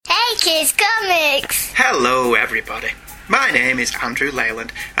Hey Kids Comics! Hello everybody, my name is Andrew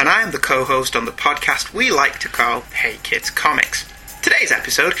Leyland and I am the co-host on the podcast we like to call Hey Kids Comics. Today's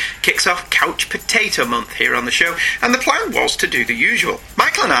episode kicks off Couch Potato Month here on the show, and the plan was to do the usual.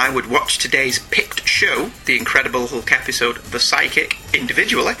 Michael and I would watch today's picked show, the Incredible Hulk episode The Psychic,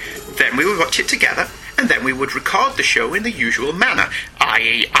 individually, then we would watch it together, and then we would record the show in the usual manner,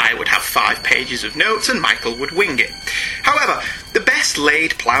 i.e. I would have 5 pages of notes and Michael would wing it. However, the best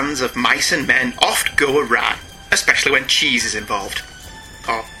laid plans of mice and men oft go awry, especially when cheese is involved.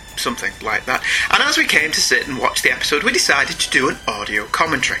 Or something like that. And as we came to sit and watch the episode, we decided to do an audio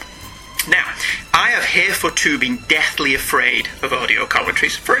commentary. Now, I have heretofore been deathly afraid of audio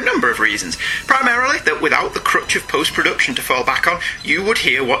commentaries for a number of reasons. Primarily that without the crutch of post-production to fall back on, you would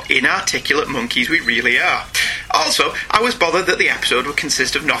hear what inarticulate monkeys we really are. Also, I was bothered that the episode would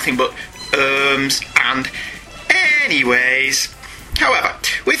consist of nothing but and anyways. However,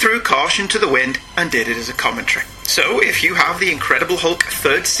 we threw caution to the wind and did it as a commentary. So, if you have The Incredible Hulk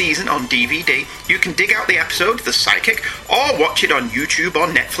 3rd season on DVD, you can dig out the episode, The Psychic, or watch it on YouTube or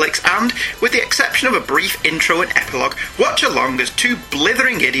Netflix, and, with the exception of a brief intro and epilogue, watch along as 2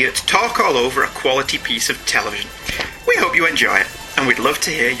 blithering idiots talk all over a quality piece of television. We hope you enjoy it, and we'd love to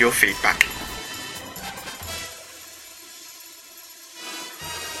hear your feedback.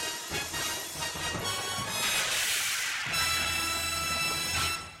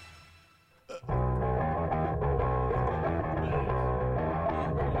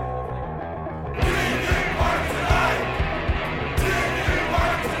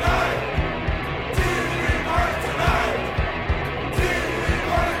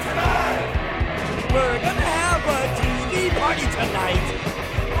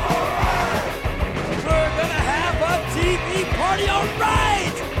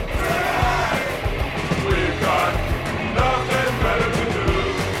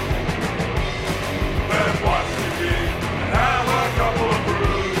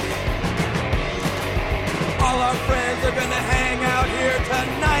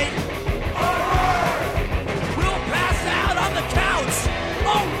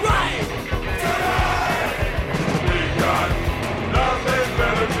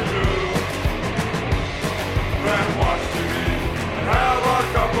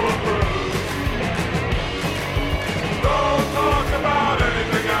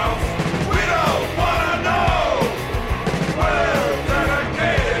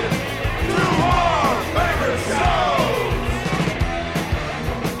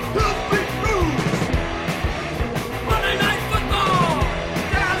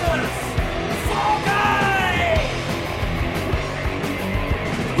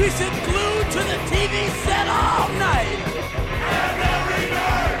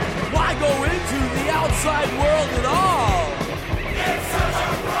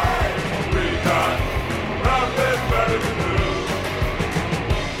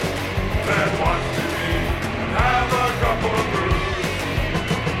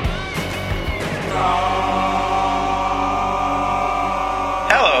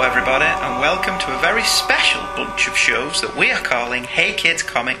 Welcome to a very special bunch of shows that we are calling Hey Kids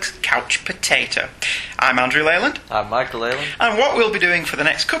Comics Couch Potato. I'm Andrew Leyland. I'm Michael Leyland. And what we'll be doing for the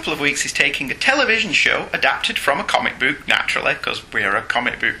next couple of weeks is taking a television show adapted from a comic book, naturally, because we're a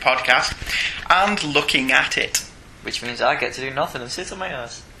comic book podcast, and looking at it. Which means I get to do nothing and sit on my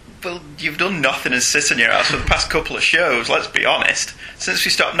ass. Well, you've done nothing and sit on your ass for the past couple of shows, let's be honest. Since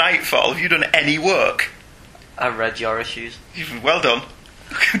we stopped Nightfall, have you done any work? I read your issues. Well done.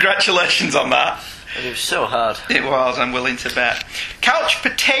 Congratulations on that. It was so hard. It was, I'm willing to bet. Couch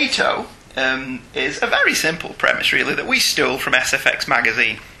Potato is a very simple premise, really, that we stole from SFX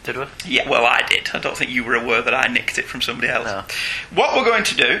magazine. Did we? Yeah, well, I did. I don't think you were aware that I nicked it from somebody else. No. What we're going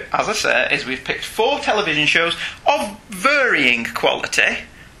to do, as I say, is we've picked 4 television shows of varying quality.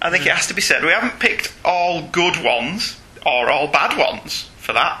 I think it has to be said. We haven't picked all good ones, or all bad ones,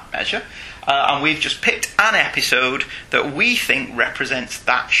 for that measure. And we've just picked an episode that we think represents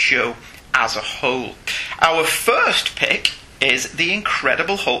that show as a whole. Our first pick is The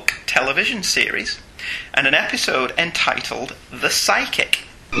Incredible Hulk television series, and an episode entitled The Psychic.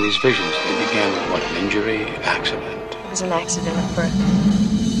 These visions, they began with what, an injury, accident? It was an accident of birth.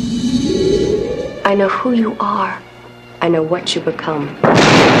 I know who you are. I know what you become.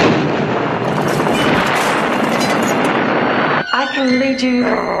 I can lead you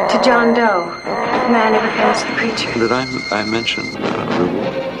to John Doe, the man who becomes the creature. Did I mention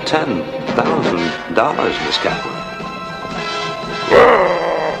reward? $10,000, Miss Catwoman.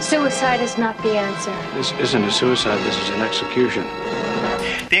 Suicide is not the answer. This isn't a suicide, this is an execution.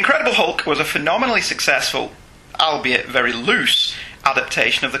 The Incredible Hulk was a phenomenally successful, albeit very loose,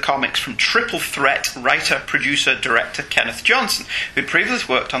 adaptation of the comics from Triple Threat writer, producer, director Kenneth Johnson, who'd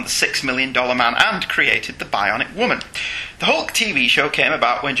previously worked on The $6 Million Man and created The Bionic Woman. The Hulk TV show came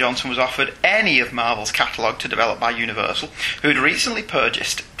about when Johnson was offered any of Marvel's catalogue to develop by Universal, who had recently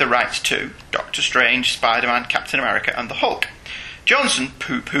purchased the rights to Doctor Strange, Spider-Man, Captain America and the Hulk. Johnson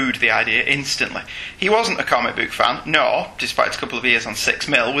poo-pooed the idea instantly. He wasn't a comic book fan, nor, despite a couple of years on 6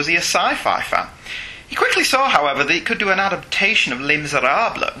 Mil, was he a sci-fi fan. He quickly saw, however, that he could do an adaptation of Les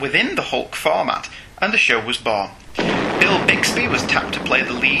Miserables within the Hulk format, and the show was born. Bill Bixby was tapped to play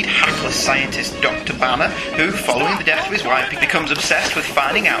the lead, hapless scientist Dr. Banner, who, following the death of his wife, becomes obsessed with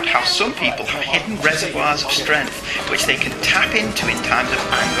finding out how some people have hidden reservoirs of strength, which they can tap into in times of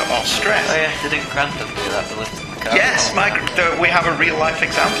anger or stress. Oh yeah, didn't Granddad do that for lifting the car? Yes, we have a real-life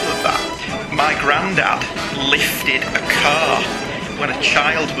example of that. My granddad lifted a car when a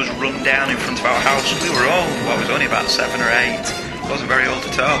child was run down in front of our house. We were old, I was only about 7 or 8. Wasn't very old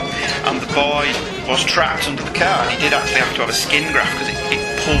at all, and the boy was trapped under the car, and he did actually have to have a skin graft because it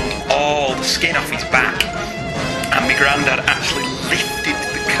pulled all the skin off his back, and my granddad actually lifted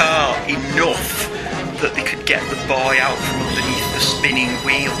the car enough that they could get the boy out from underneath the spinning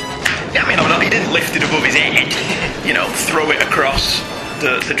wheel. I mean, he didn't lift it above his head, throw it across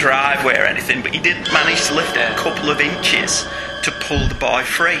the driveway or anything, but he did manage to lift it a couple of inches to pull the boy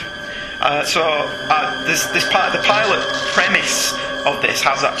free. The pilot premise of this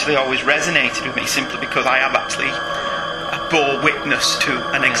has actually always resonated with me, simply because I have actually bore witness to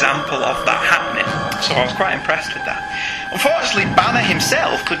an example of that happening. So I was quite impressed with that. Unfortunately, Banner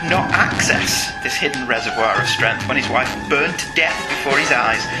himself could not access this hidden reservoir of strength when his wife burned to death before his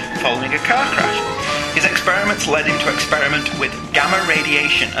eyes following a car crash. His experiments led him to experiment with gamma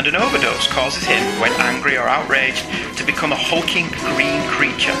radiation, and an overdose causes him, when angry or outraged, to become a hulking green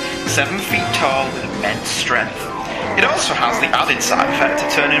creature, 7 feet tall with immense strength. It also has the added side effect to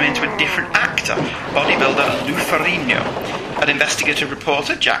turn him into a different actor, bodybuilder Lou Ferrigno. An investigative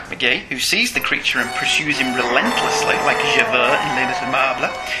reporter, Jack McGee, who sees the creature and pursues him relentlessly, like Javert in Les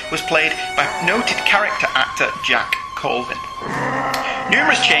Miserables, was played by noted character actor Jack Colvin.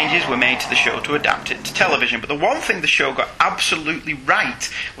 Numerous changes were made to the show to adapt it to television, but the one thing the show got absolutely right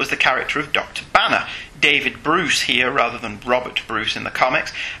was the character of Dr. Banner, David Bruce here rather than Robert Bruce in the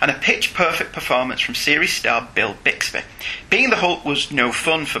comics, and a pitch-perfect performance from series star Bill Bixby. Being the Hulk was no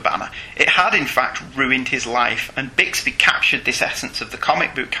fun for Banner. It had in fact ruined his life, and Bixby captured this essence of the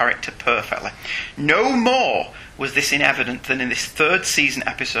comic book character perfectly. No more was this in evident than in this 3rd season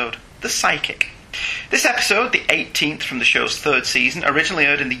episode, The Psychic. This episode, the 18th from the show's 3rd season, originally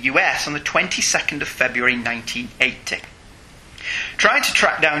aired in the US on the 22nd of February 1980. Trying to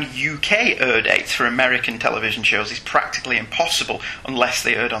track down UK air dates for American television shows is practically impossible unless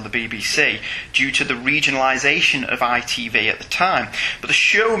they aired on the BBC, due to the regionalisation of ITV at the time. But the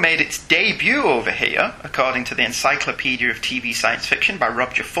show made its debut over here, according to the Encyclopedia of TV Science Fiction by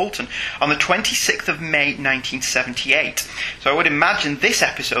Roger Fulton, on the 26th of May 1978. So I would imagine this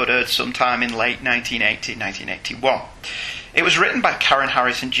episode aired sometime in late 1980-1981. It was written by Karen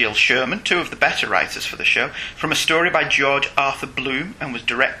Harris and Jill Sherman, 2 of the better writers for the show, from a story by George Arthur Bloom, and was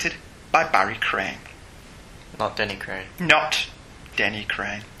directed by Barry Crane. Not Denny Crane. Not Denny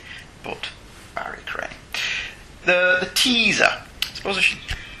Crane, but Barry Crane. The teaser. I suppose I should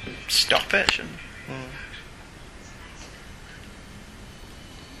stop it, shouldn't I?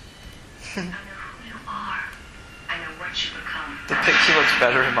 I know who you are. I know what you become. The picture looks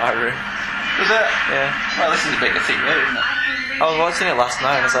better in my room. Was it? Yeah. Well, this is a bigger thing, really, isn't it? I was watching it last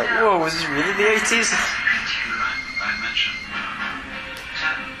night and I was like, whoa, was this really the 80s?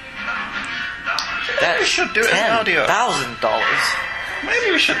 Maybe we should do it as an audio. $10,000.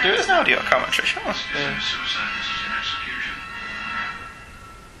 Maybe we should do it as an audio commentary, shall we? Yeah.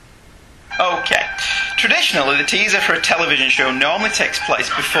 Okay. Traditionally, the teaser for a television show normally takes place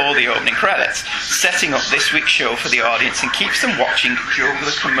before the opening credits, setting up this week's show for the audience and keeps them watching over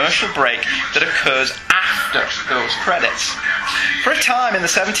the commercial break that occurs after those credits. For a time in the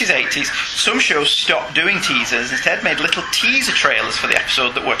 70s, 80s, some shows stopped doing teasers and instead made little teaser trailers for the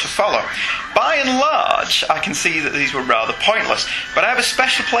episode that were to follow. By and large, I can see that these were rather pointless, but I have a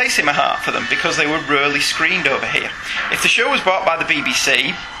special place in my heart for them because they were rarely screened over here. If the show was bought by the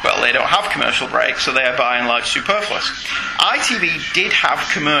BBC, well, they don't have commercial breaks, so they are by and large superfluous. ITV did have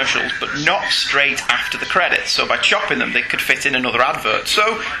commercials, but not straight after the credits, so by chopping them they could fit in another advert,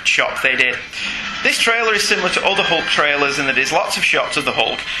 so chop they did. This trailer is similar to other Hulk trailers in that it is lots of shots of the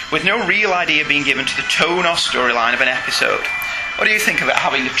Hulk, with no real idea being given to the tone or storyline of an episode. What do you think of it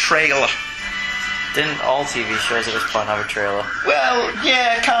having a trailer? Didn't all TV shows at this point have a trailer? Well,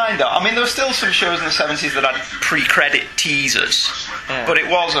 yeah, kind of. I mean, there were still some shows in the 70s that had pre-credit teasers, but it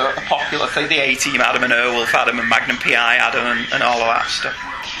was a popular thing. The A-Team, Adam and Airwolf, Adam and Magnum P.I., Adam and all of that stuff.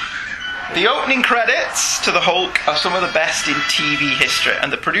 The opening credits to The Hulk are some of the best in TV history,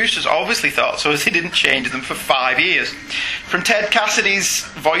 and the producers obviously thought so, as they didn't change them for 5 years. From Ted Cassidy's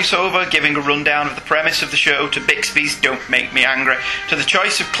voiceover giving a rundown of the premise of the show, to Bixby's Don't Make Me Angry, to the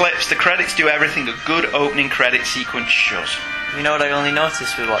choice of clips, the credits do everything a good opening credit sequence should. You know what I only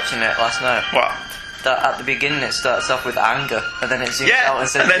noticed with watching it last night? What? That at the beginning it starts off with anger, and then it zooms out and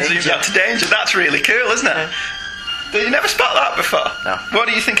says then danger. zooms out to danger. That's really cool, isn't it? Did you never spot that before? No. What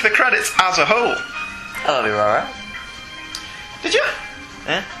do you think of the credits as a whole? I thought they were alright. Did you?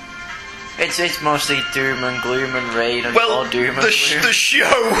 Yeah. It's mostly doom and gloom and rain and Well, more doom and the gloom. the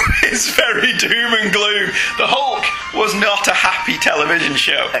show is very doom and gloom. The Hulk was not a happy television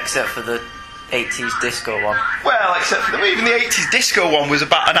show. Except for the 80s disco one. Well, except for even the 80s disco one was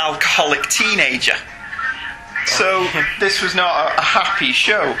about an alcoholic teenager. So this was not a happy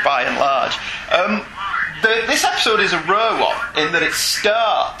show by and large. This episode is a rare one in that it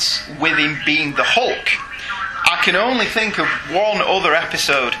starts with him being the Hulk. I can only think of one other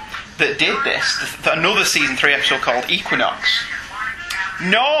episode that did this, another season 3 episode called Equinox.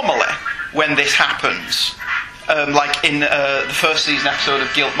 Normally, when this happens, like in the first season episode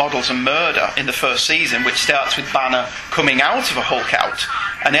of Guilt, Models and Murder in the first season, which starts with Banner coming out of a Hulk out,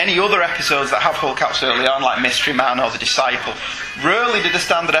 and any other episodes that have Hulk outs early on, like Mystery Man or The Disciple, rarely did a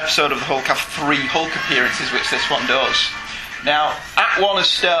standard episode of the Hulk have 3 Hulk appearances, which this one does. Now, Act 1 has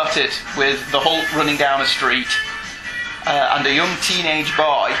started with the Hulk running down a street, and a young teenage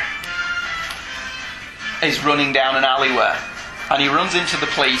boy is running down an alleyway. And he runs into the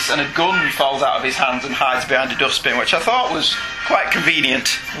police, and a gun falls out of his hands and hides behind a dustbin, which I thought was quite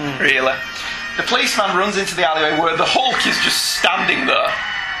convenient, really. The policeman runs into the alleyway where the Hulk is just standing there.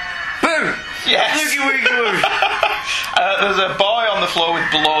 Boom! Yes. There's a boy on the floor with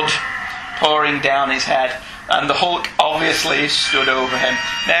blood pouring down his head, and the Hulk obviously is stood over him.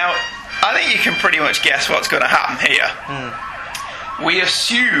 Now, I think you can pretty much guess what's going to happen here. We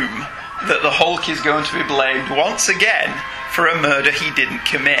assume that the Hulk is going to be blamed once again for a murder he didn't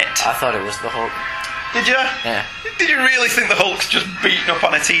commit. I thought it was the Hulk. Did you? Yeah. Did you really think the Hulk's just beating up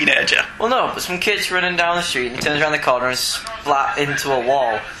on a teenager? Well, no, but some kid's running down the street and he turns around the corner and splat into a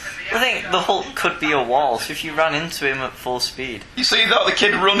wall. I think the Hulk could be a wall, so if you ran into him at full speed. So you thought the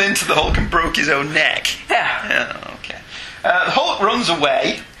kid run into the Hulk and broke his own neck? Yeah. Oh, okay. The Hulk runs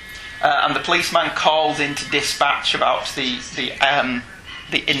away, and the policeman calls in to dispatch about the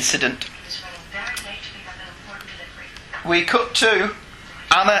incident. We cut to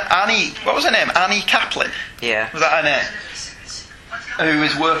Annie, what was her name? Annie Kaplan? Yeah. Was that her name? Who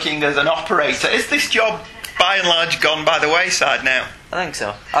is working as an operator. Is this job by and large gone by the wayside now? I think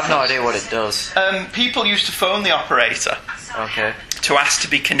so. I've no idea what it does. People used to phone the operator Okay. to ask to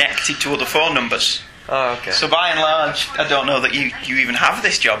be connected to other phone numbers. Oh, okay. So by and large, I don't know that you even have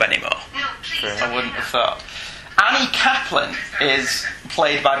this job anymore. True. I wouldn't have thought. Annie Kaplan is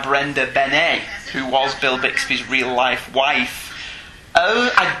played by Brenda Benet, who was Bill Bixby's real-life wife.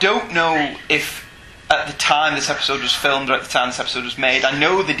 I don't know if at the time this episode was filmed or at the time this episode was made. I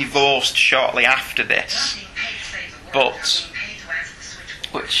know they divorced shortly after this.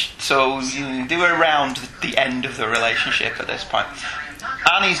 So they were around the end of the relationship at this point.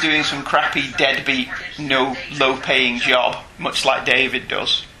 Annie's doing some crappy, deadbeat, low-paying job, much like David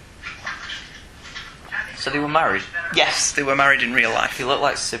does. So they were married? Yes, they were married in real life. They look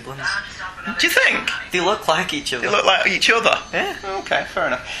like siblings. Do you think? They look like each other. They look like each other? Yeah. Okay, fair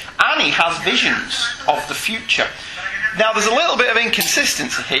enough. Annie has visions of the future. Now, there's a little bit of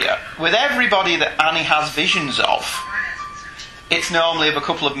inconsistency here. With everybody that Annie has visions of, it's normally of a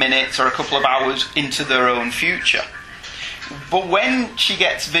couple of minutes or a couple of hours into their own future. But when she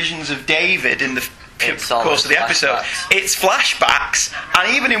gets visions of David in the course of the episode, it's flashbacks,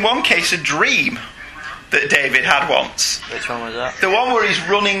 and even in one case, a dream that David had once. Which one was that? The one where he's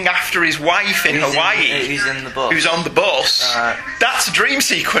running after his wife in Hawaii. Who's in the bus? Who's on the bus. That's a dream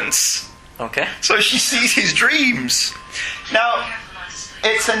sequence. Okay. So she sees his dreams. Now,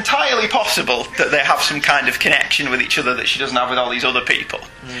 it's entirely possible that they have some kind of connection with each other that she doesn't have with all these other people.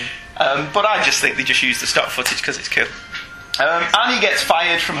 But I just think they just use the stock footage because it's cool. Annie gets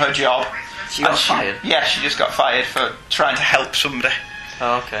fired from her job. She got fired? Yeah, she just got fired for trying to help somebody.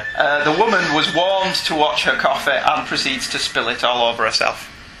 Oh, okay. The woman was warned to watch her coffee and proceeds to spill it all over herself.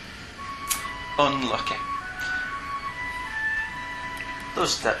 Unlucky.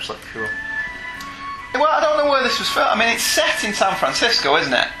 Those steps look cool. Well, I don't know where this was filmed. I mean, it's set in San Francisco,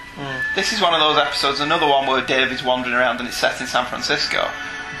 isn't it? this is one of those episodes, another one where David's wandering around and it's set in San Francisco.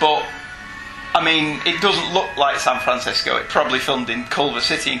 But, I mean, it doesn't look like San Francisco. It probably filmed in Culver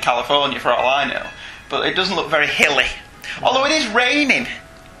City in California, for all I know. But it doesn't look very hilly. Although it is raining.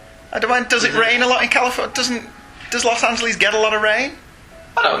 I don't mind, does it rain a lot in California? Does Los Angeles get a lot of rain?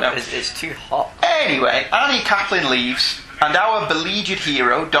 I don't know. It's too hot. Anyway, Annie Kaplan leaves, and our beleaguered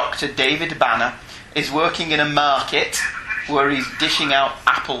hero, Dr. David Banner, is working in a market where he's dishing out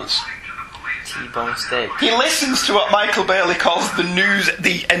apples. T-bone steak. He listens to what Michael Bailey calls a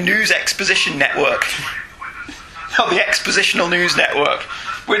news exposition network. Or the expositional news network,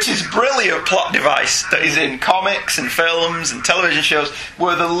 which is a brilliant plot device that is in comics and films and television shows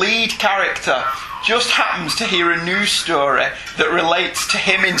where the lead character just happens to hear a news story that relates to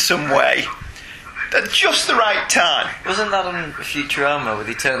him in some way at just the right time. Wasn't that on Futurama where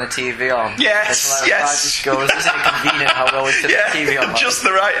they turn the TV on? Yes, yes. Just goes, isn't it convenient how well we turn the TV on? Just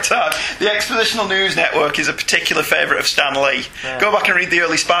the right time. The Expositional News Network is a particular favourite of Stan Lee. Yeah. Go back and read the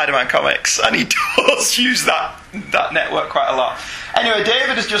early Spider-Man comics, and he does use that network quite a lot. Anyway,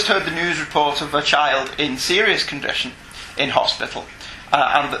 David has just heard the news report of a child in serious condition in hospital,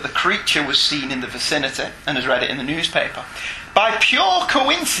 and that the creature was seen in the vicinity, and has read it in the newspaper. By pure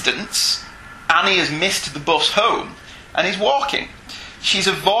coincidence, Annie has missed the bus home and is walking. She's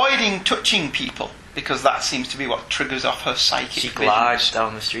avoiding touching people because that seems to be what triggers off her psychic. She glides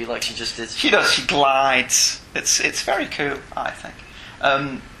down the street like she just did. She does. She glides. It's very cool, I think.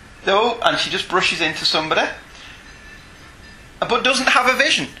 And she just brushes into somebody, but doesn't have a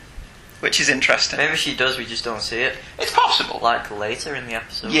vision, which is interesting. Maybe she does. We just don't see it. It's possible. Like later in the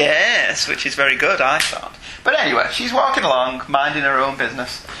episode. Yes, which is very good, I thought. But anyway, she's walking along, minding her own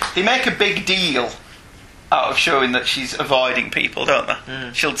business. They make a big deal out of showing that she's avoiding people, don't they?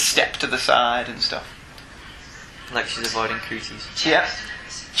 Mm. She'll step to the side and stuff. Like she's avoiding cooties. Yeah.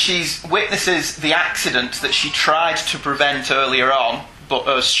 She witnesses the accident that she tried to prevent earlier on, but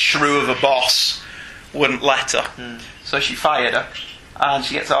her shrew of a boss wouldn't let her. Mm. So she fired her. And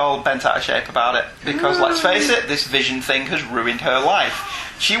she gets all bent out of shape about it. Because, let's face it, this vision thing has ruined her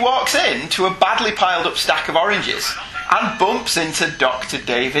life. She walks in to a badly piled up stack of oranges and bumps into Dr.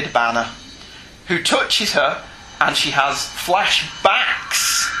 David Banner, who touches her, and she has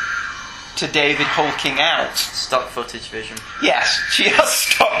flashbacks to David hulking out. Stock footage vision. Yes, she has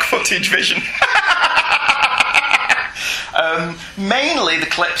stock footage vision. Mainly the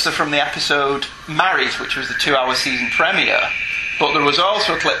clips are from the episode Married, which was the 2-hour season premiere. But there was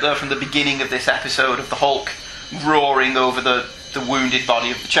also a clip there from the beginning of this episode of the Hulk roaring over the wounded body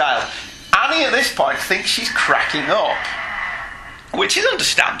of the child. Annie at this point thinks she's cracking up, which is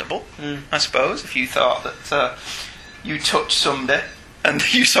understandable, I suppose, if you thought that you touched somebody and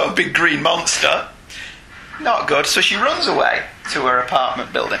you saw a big green monster. Not good. So she runs away to her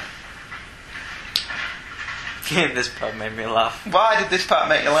apartment building. This part made me laugh. Why did this part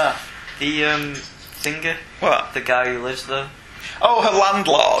make you laugh? The singer. What? The guy who lives there. Oh, her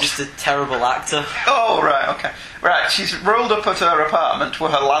landlord. Just a terrible actor. Oh, right, okay. Right, she's rolled up at her apartment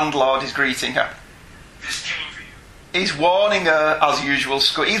where her landlord is greeting her. He's warning her, as usual,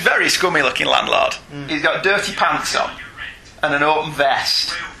 he's a very scummy looking landlord. He's got dirty pants on and an open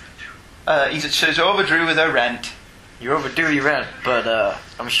vest. She's overdue with her rent. You're overdue your rent, but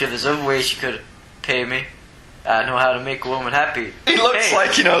I'm sure there's other ways you could pay me. I know how to make a woman happy. He looks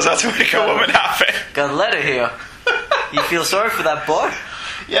like he knows how to make a woman happy. Got a letter here. You feel sorry for that boy?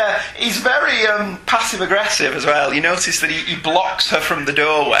 Yeah, he's very passive-aggressive as well. You notice that he blocks her from the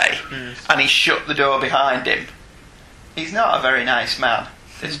doorway and he shut the door behind him. He's not a very nice man,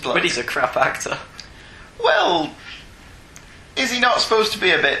 this bloke. But he's a crap actor. Well, is he not supposed to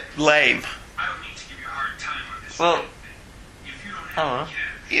be a bit lame? Well, I don't know.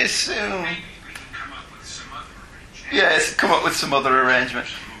 You assume... Yes, come up with some other arrangement.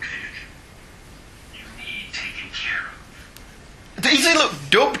 Does he look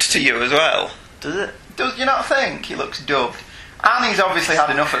dubbed to you as well? Does it? Does you not think he looks dubbed? Annie's obviously had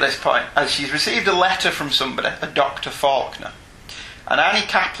enough at this point, as she's received a letter from somebody, a Dr. Faulkner. And Annie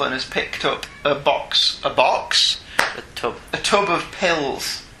Kaplan has picked up a tub of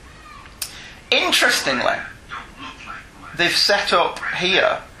pills. Interestingly, they've set up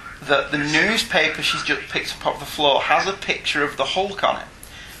here that the newspaper she's just picked up off the floor has a picture of the Hulk on it.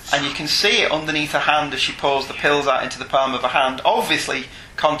 And you can see it underneath her hand as she pours the pills out into the palm of her hand, obviously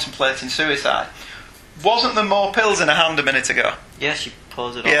contemplating suicide. Wasn't there more pills in her hand a minute ago? Yeah, she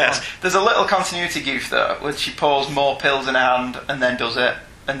pours it all Yes, on. there's a little continuity goof there, where she pours more pills in her hand and then does it,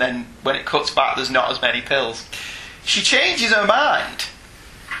 and then when it cuts back there's not as many pills. She changes her mind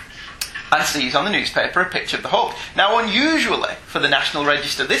and sees on the newspaper a picture of the Hulk. Now, unusually for the National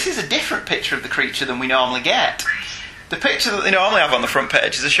Register, this is a different picture of the creature than we normally get. The picture that they normally have on the front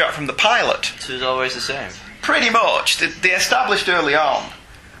page is a shot from the pilot. So it's always the same? Pretty much. They established early on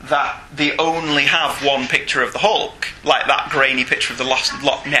that they only have one picture of the Hulk, like that grainy picture of the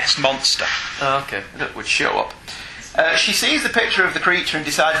Loch Ness Monster. Oh, okay. That would show up. She sees the picture of the creature and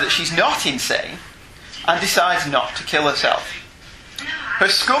decides that she's not insane, and decides not to kill herself. Her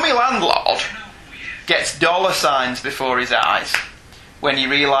scummy landlord gets dollar signs before his eyes when he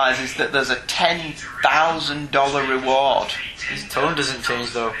realises that there's a $10,000 reward. His tone doesn't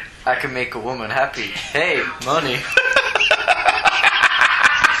change though. I can make a woman happy. Hey, money.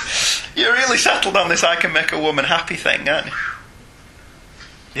 You're really settled on this I can make a woman happy thing, aren't you?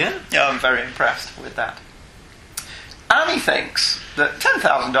 Yeah? Yeah, I'm very impressed with that. Annie thinks that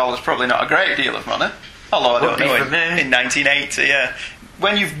 $10,000 is probably not a great deal of money. Although I don't know, in 1980, yeah.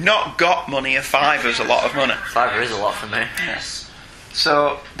 When you've not got money, a $5's a lot of money. $5 is a lot for me. Yes.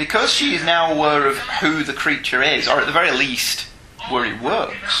 So, because she is now aware of who the creature is, or at the very least, where he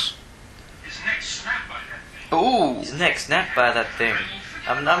works. Ooh. His neck snapped by that thing.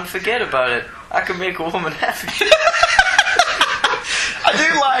 I'm forget about it. I can make a woman happy. I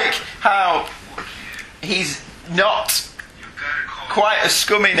do like how he's not quite as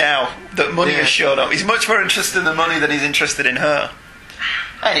scummy now that money has showed up. He's much more interested in the money than he's interested in her.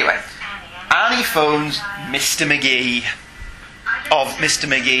 Anyway, Annie phones Mr. McGee of Mr.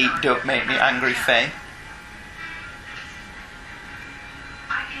 McGee Don't Make Me Angry fame.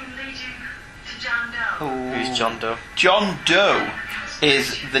 I can lead you to John Doe. Who's John Doe? John Doe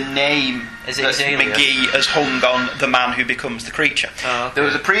is the name Is it that his alias? McGee has hung on the man who becomes the creature. Oh, okay. There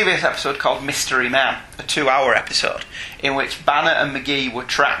was a previous episode called Mystery Man, a 2-hour episode, in which Banner and McGee were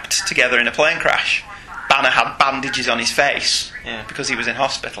trapped together in a plane crash. Banner had bandages on his face because he was in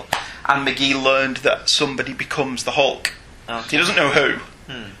hospital, and McGee learned that somebody becomes the Hulk. Okay. He doesn't know who,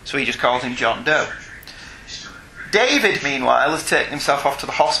 so he just calls him John Doe. David, meanwhile, has taken himself off to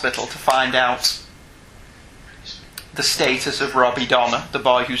the hospital to find out the status of Robbie Donner, the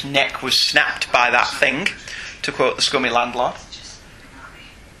boy whose neck was snapped by that thing, to quote the scummy landlord.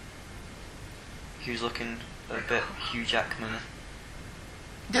 He was looking a bit Hugh Jackman.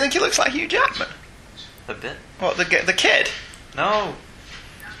 Do you think he looks like Hugh Jackman? A bit? What, the kid? No.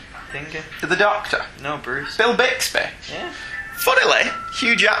 Finger? The doctor? No, Bruce. Bill Bixby? Yeah. Funnily,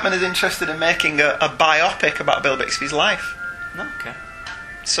 Hugh Jackman is interested in making a biopic about Bill Bixby's life. No, okay.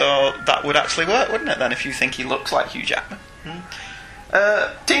 So that would actually work, wouldn't it, then, if you think he looks like Hugh Jackman?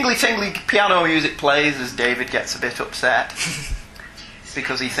 Tingly piano music plays as David gets a bit upset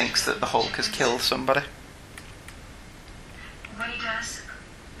because he thinks that the Hulk has killed somebody. When he does,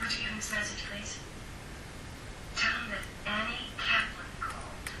 would you give him this message, please? Tell him that Annie Kaplan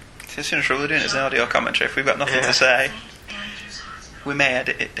called. As soon as we're doing it as an audio commentary, if we've got nothing to say, St. Andrew's Hospital. we may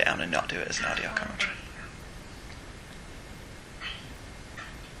edit it down and not do it as an audio commentary.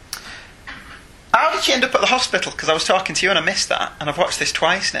 How did she end up at the hospital? Because I was talking to you and I missed that, and I've watched this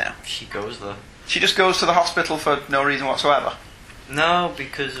twice now. She goes there. She just goes to the hospital for no reason whatsoever. No,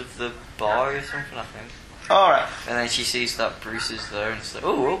 because of the bar or something, I think. Alright. And then she sees that Bruce is there and it's like,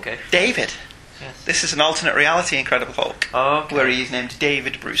 oh, okay. David. Yes. This is an alternate reality Incredible Hulk. Oh, okay. Where he is named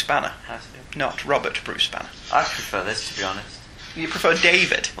David Bruce Banner, Has to be. not Robert Bruce Banner. I prefer this, to be honest. You prefer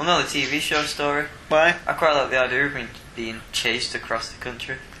David? Well, no, the TV show story. Why? I quite like the idea of being chased across the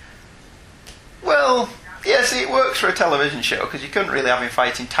country. Well, yeah, see, it works for a television show, because you couldn't really have him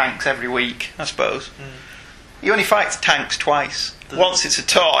fighting tanks every week, I suppose. He only fights tanks twice. Once it's a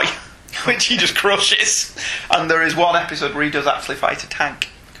toy, which he just crushes, and there is one episode where he does actually fight a tank.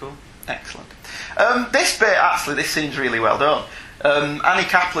 Cool. Excellent. This bit, actually, this scene's really well done. Annie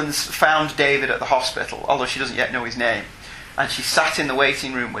Kaplan's found David at the hospital, although she doesn't yet know his name, and she sat in the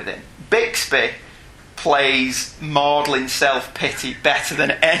waiting room with him. Bixby plays maudlin self-pity better than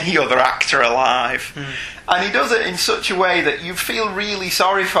any other actor alive. And he does it in such a way that you feel really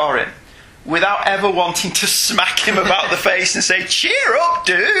sorry for him without ever wanting to smack him about the face and say, cheer up,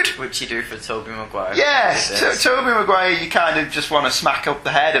 dude! Which you do for Tobey Maguire. Yes, Tobey Maguire, you kind of just want to smack up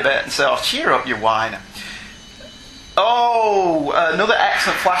the head a bit and say, oh, cheer up, you whiner. Oh, another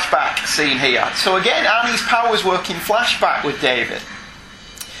excellent flashback scene here. So again, Annie's powers work in flashback with David.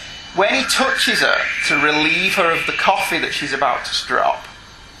 When he touches her to relieve her of the coffee that she's about to drop.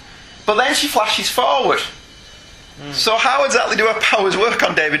 But then she flashes forward. So how exactly do her powers work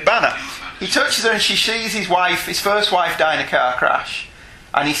on David Banner? He touches her and she sees his wife, his first wife, die in a car crash.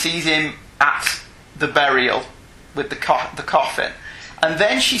 And he sees him at the burial with the coffin. And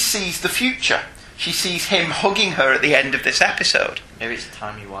then she sees the future. She sees him hugging her at the end of this episode. Maybe it's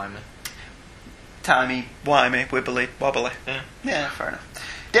Timey Wyman. timey, wimey, wibbly, wobbly. Yeah. Fair enough.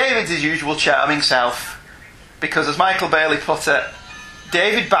 David's his usual charming self, because as Michael Bailey put it,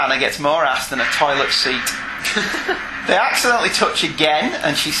 David Banner gets more ass than a toilet seat. They accidentally touch again,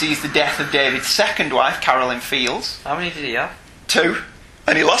 and she sees the death of David's second wife, Carolyn Fields. How many did he have? 2.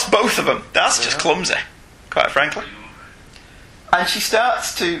 And he lost both of them. That's just clumsy, quite frankly. And she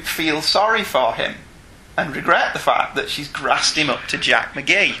starts to feel sorry for him and regret the fact that she's grassed him up to Jack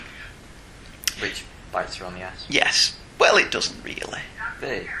McGee. Which bites her on the ass. Yes. Well, it doesn't really.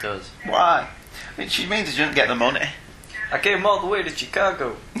 It does. Why? I mean, she means he didn't get the money. I came all the way to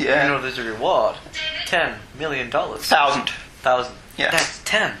Chicago. Yeah. You know there's a reward. $10 million. 1,000. Yeah. That's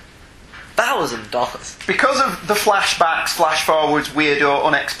 $10,000. Because of the flashbacks, flash forwards, weirdo,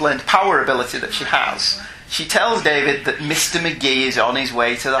 unexplained power ability that she has, she tells David that Mr. McGee is on his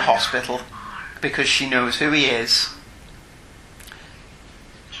way to the hospital because she knows who he is.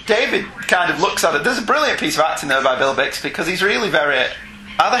 David kind of looks at it. There's a brilliant piece of acting there by Bill Bix, because he's really very,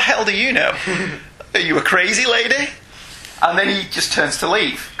 how the hell do you know? Are you a crazy lady? And then he just turns to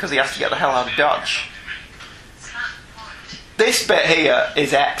leave because he has to get the hell out of Dodge. This bit here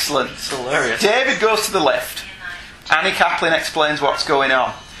is excellent. It's hilarious. David goes to the lift. Annie Kaplan explains what's going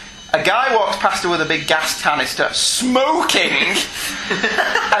on. A guy walks past her with a big gas canister, smoking,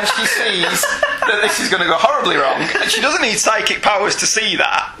 and she sees that this is going to go horribly wrong, and she doesn't need psychic powers to see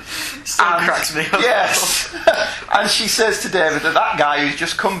that. Still cracks me up. Yes. And she says to David that guy who's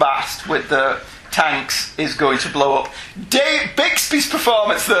just come past with the tanks is going to blow up. Bixby's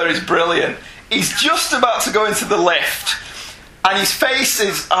performance there is brilliant. He's just about to go into the lift, and his face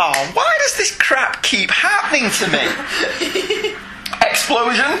is, oh, why does this crap keep happening to me?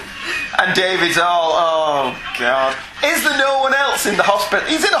 Explosion, and David's all, oh god. Is there no one else in the hospital?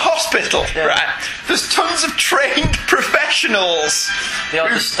 He's in a hospital, right? There's tons of trained professionals. They all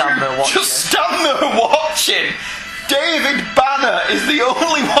just stand there watching. Just stand there watching. David Banner is the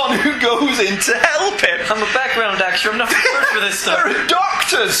only one who goes in to help him. I'm a background actor, I'm not prepared for this stuff. There are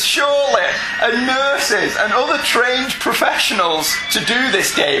doctors, surely, and nurses, and other trained professionals to do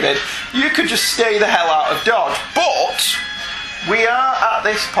this, David. You could just stay the hell out of Dodge. But we are at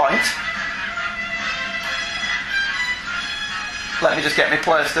this point. Let me just get my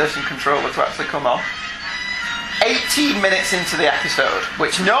PlayStation controller to actually come on. 18 minutes into the episode,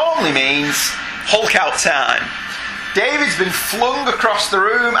 which normally means Hulk out time. David's been flung across the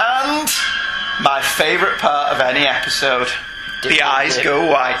room, and my favourite part of any episode, the eyes go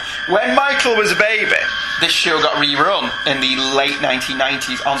wide. When Michael was a baby, this show got rerun in the late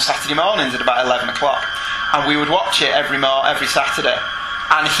 1990s on Saturday mornings at about 11 o'clock. And we would watch it every Saturday.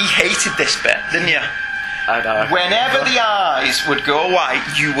 And he hated this bit, didn't you? I know. Whenever the eyes would go white,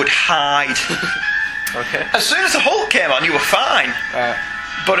 you would hide. Okay. As soon as the Hulk came on, you were fine.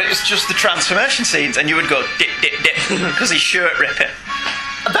 But it was just the transformation scenes, and you would go dip, dip, dip, because his shirt ripping.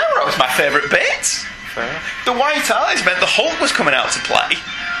 And they were always my favourite bits. Fair. The white eyes meant the Hulk was coming out to play.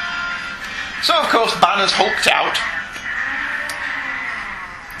 So, of course, Banner's hulked out.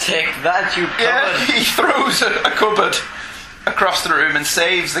 Take that, you cupboard. Yeah, he throws a cupboard across the room and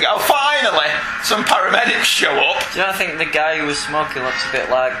saves the guy. Oh, finally, some paramedics show up. Do you know, I think the guy who was smoking looks a bit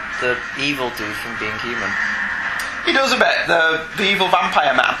like the evil dude from Being Human. He does a bit, the evil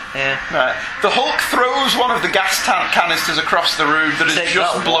vampire man. Yeah. Right. The Hulk throws one of the gas tank canisters across the room that has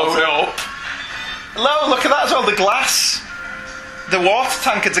just blown up. Hello, look at that as well, the glass. The water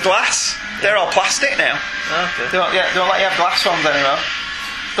tankards are glass. They're all plastic now. Okay. Don't let you have glass ones anymore.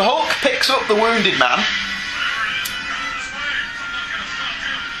 The Hulk picks up the wounded man.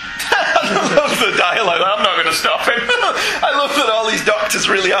 I love the dialogue. I'm not going to stop him. I love that all these doctors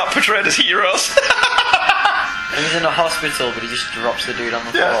really are portrayed as heroes. And he's in a hospital, but he just drops the dude on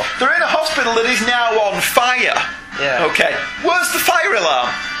the floor. They're in a hospital that is now on fire. Yeah. Okay. Where's the fire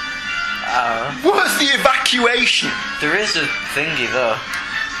alarm? Where's the evacuation? There is a thingy, though.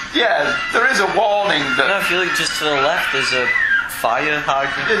 Yeah, there is a warning that... No, if you look just to the left, there's a fire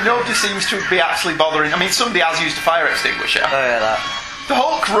hydrant. Yeah, nobody seems to be actually bothering. I mean, somebody has used a fire extinguisher. Oh, yeah, that. The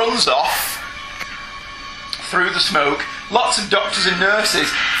Hulk runs off through the smoke. Lots of doctors and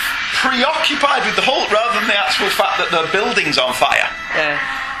nurses preoccupied with the Hulk rather than the actual fact that the building's on fire. Yeah.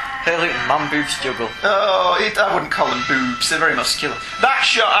 Hey, look, man boobs juggle. Oh, I wouldn't call them boobs. They're very muscular. That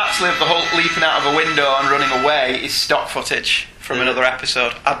shot, actually, of the Hulk leaping out of a window and running away is stock footage from another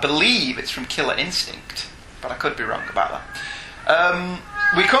episode. I believe it's from Killer Instinct, but I could be wrong about that.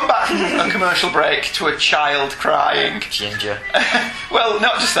 We come back from a commercial break to a child crying. Ginger. Well,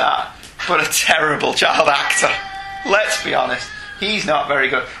 not just that, but a terrible child actor. Let's be honest. He's not very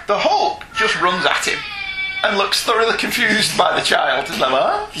good. The Hulk just runs at him. and looks thoroughly confused by the child. He's like,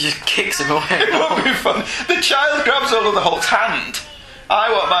 what? He just kicks him away. It won't be fun. The child grabs hold of the Hulk's hand.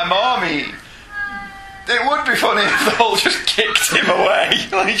 I want my mommy. It would be funny if the Hulk just kicked him away.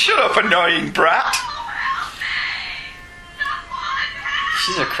 Like, shut up, annoying brat.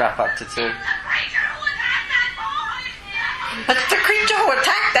 She's a crap actor too. It's the creature who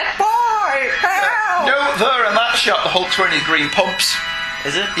attacked that boy! Help! No, there in that shot, the Hulk's wearing his green pumps.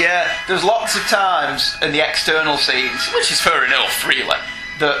 Is it? Yeah, there's lots of times in the external scenes, which is fair enough, really,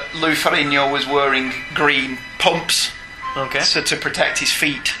 that Lou Ferrigno was wearing green pumps. Okay. So to protect his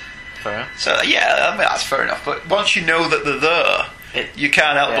feet. Fair enough. So yeah, I mean, that's fair enough. But once you know that they're there, you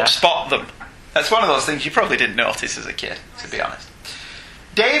can't help but spot them. That's one of those things you probably didn't notice as a kid, to be honest.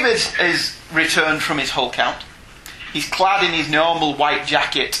 David is returned from his Hulk out. He's clad in his normal white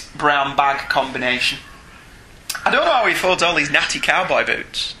jacket, brown bag combination. I don't know how he affords all these natty cowboy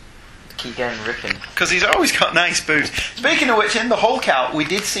boots. Keep getting ripping. Because he's always got nice boots. Speaking of which, in the Hulk out, we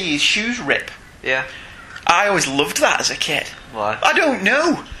did see his shoes rip. Yeah. I always loved that as a kid. Why? I don't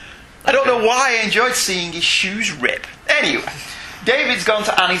know. I don't know why I enjoyed seeing his shoes rip. Anyway, David's gone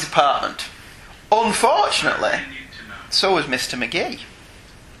to Annie's apartment. Unfortunately, so has Mr. McGee.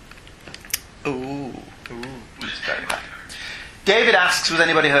 Ooh. He's very bad. David asks, was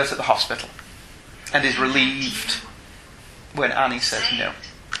anybody hurt at the hospital? And is relieved when Annie says no.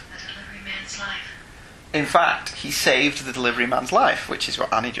 In fact, he saved the delivery man's life, which is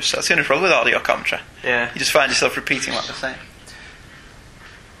what Annie just said. That's the only problem with audio contra. Yeah. You just find yourself repeating what they're saying.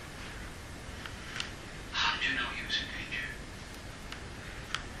 How did you know he was in danger?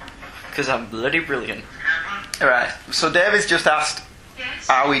 Because I'm bloody brilliant. Right, so David's just asked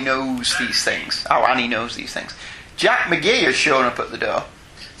how he knows these things, how Annie knows these things. Jack McGee has shown up at the door,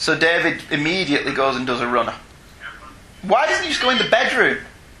 so David immediately goes and does a runner. Why doesn't he just go in the bedroom?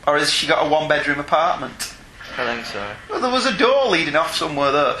 Or has she got a one-bedroom apartment? I think so. Well, there was a door leading off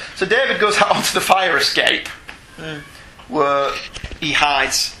somewhere there. So David goes out onto the fire escape, where he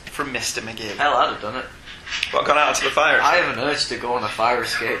hides from Mr. McGee. Hell, I'd have done it. What, gone out onto the fire escape? I have an urge to go on a fire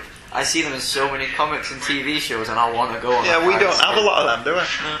escape. I see them in so many comics and TV shows, and I want to go on a fire escape. Yeah, we don't have a lot of them, do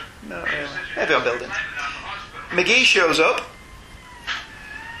we? No, really. Maybe on buildings. McGee shows up.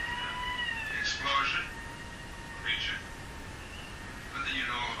 Explosion. Creature. But then you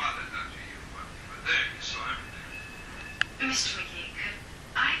know all about it, don't you? You were there, you saw everything. Mr. McGee, could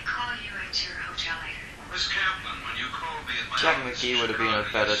I call you at your hotel later? Miss Kaplan, when you called me at my Jack McGee would have been a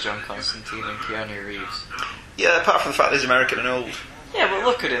better John Constantine than Keanu Reeves. Yeah, apart from the fact that he's American and old. Yeah, but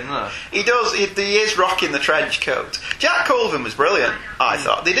look at him though. He does. He is rocking the trench coat. Jack Colvin was brilliant, I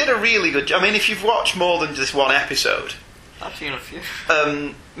thought. They did a really good job. I mean, if you've watched more than just one episode, I've seen a few.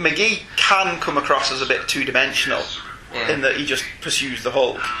 McGee can come across as a bit two-dimensional in that he just pursues the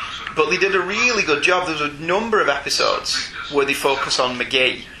Hulk. But they did a really good job. There's a number of episodes where they focus on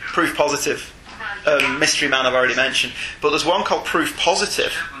McGee. Proof Positive, Mystery Man I've already mentioned. But there's one called Proof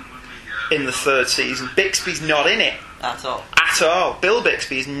Positive in the third season. Bixby's not in it. At all. At all. Bill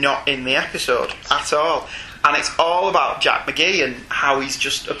Bixby is not in the episode at all. And it's all about Jack McGee and how he's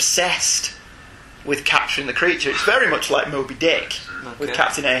just obsessed with capturing the creature. It's very much like Moby Dick with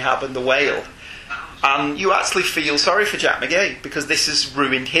Captain Ahab and the whale. And you actually feel sorry for Jack McGee because this has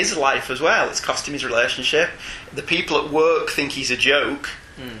ruined his life as well. It's cost him his relationship. The people at work think he's a joke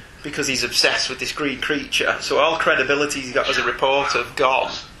because he's obsessed with this green creature. So all credibility he's got as a reporter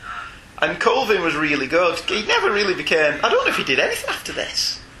gone. And Colvin was really good. He never really became... I don't know if he did anything after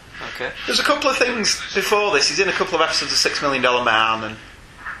this. Okay. There's a couple of things before this. He's in a couple of episodes of $6 Million Man and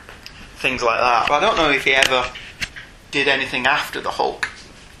things like that. But I don't know if he ever did anything after the Hulk.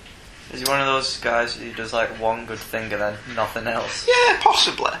 Is he one of those guys who does like one good thing and then nothing else? Yeah,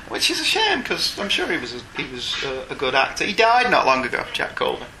 possibly. Which is a shame because I'm sure he was a good actor. He died not long ago, Jack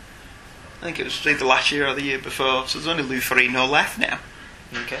Colvin. I think it was either last year or the year before. So there's only Lou Ferrigno left now.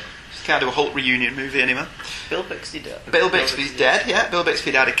 Okay. Can't do a Hulk reunion movie anymore. Bill Bixby dead. Bill Bixby's dead, yeah. Bill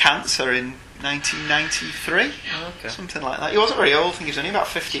Bixby died of cancer in 1993. Oh, okay. Something like that. He wasn't very old. I think he was only about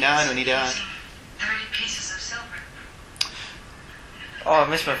 59 when he died. 30 pieces of silver. Oh, I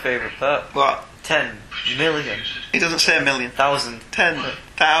missed my favourite part. What? 10 million. He doesn't say a million. $1,000.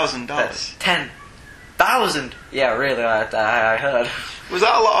 $10,000. 10,000. Yeah, really, I heard. Was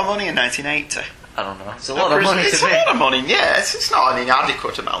that a lot of money in 1980? I don't know. It's a lot of money to me. It's a lot of money, yeah. It's not an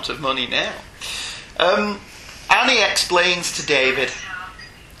inadequate amount of money now. Annie explains to David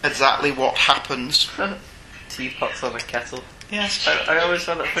exactly what happens. Teapots on a kettle. Yes. I always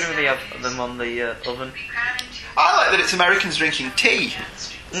found that funny when they have them on the oven. I like that it's Americans drinking tea,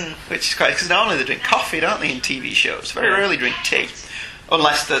 which is quite... Because normally they drink coffee, don't they, in TV shows? Very rarely drink tea.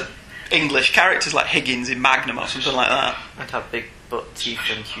 Unless they're English characters like Higgins in Magnum or something like that. I'd have big butt teeth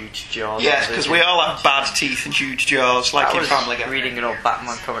and huge jaws. Yes, because we all have bad teeth and huge jaws, like I in was Family Guy. reading an old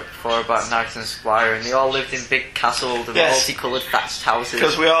Batman comic before about Knight and Squire, and they all lived in big castles with Yes. multicoloured thatched houses.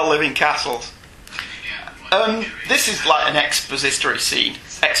 Because we all live in castles. This is like an expository scene,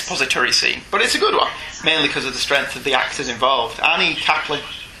 but it's a good one, mainly because of the strength of the actors involved. Annie Kaplan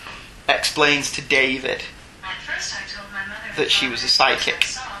explains to David At first I told my mother that she was a psychic.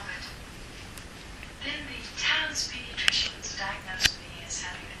 Then the town's pediatricians diagnosed me as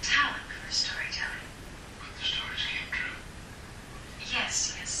having a talent for storytelling. But the stories came true.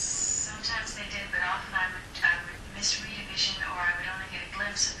 Yes. Sometimes they did, but often I would misread a vision, or I would only get a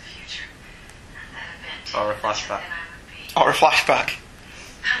glimpse of the future. And that event. Or a flashback. Then I would be Or a flashback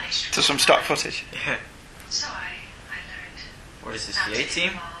punished. to some stock footage. Yeah. So I learned. What is this, not the to A-Team?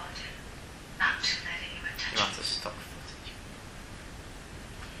 get involved and not to let anyone touch You me. want to stop footage.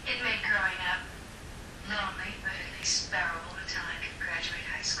 It made growing up lonely, but at least bearable until I could graduate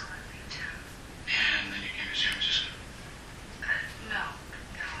high school and leave town. And then you came to San Francisco. No,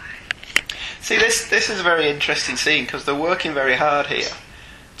 See, this is a very interesting scene because they're working very hard here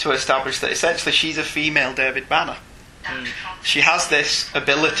to establish that essentially she's a female David Banner. She has this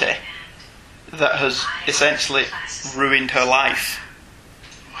ability that has essentially ruined her life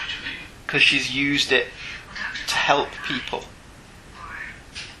Why'd you leave? because she's used it to help people.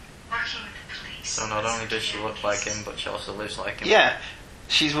 Working with the police. So not only does she look like him, but she also lives like him. Yeah,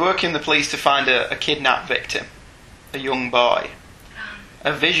 she's working the police to find a kidnap victim, a young boy.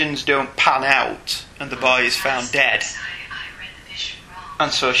 Her visions don't pan out and the boy is found dead. I read the vision wrong.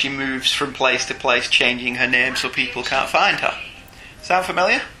 And so she moves from place to place, changing her name so people can't find her. Sound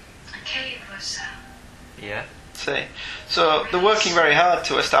familiar? A cave was, Yeah. See. So they're working very hard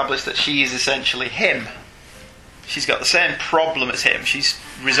to establish that she is essentially him. She's got the same problem as him. She's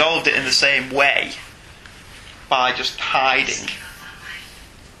resolved it in the same way by just hiding.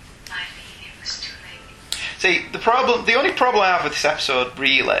 it was too late. See, the only problem I have with this episode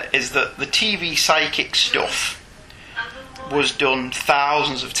really is that the TV psychic stuff was done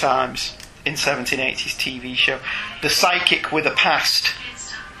thousands of times in 1780s TV show. The psychic with a past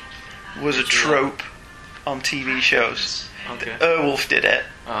was a trope on TV shows. Okay. Airwolf did it.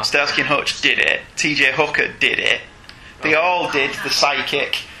 Oh. Starsky and Hutch did it. T.J. Hooker did it. They all did the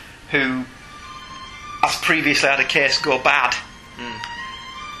psychic who has previously had a case go bad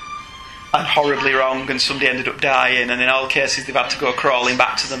and horribly wrong, and somebody ended up dying, and in all cases they've had to go crawling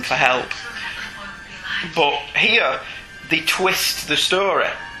back to them for help. But here they twist the story.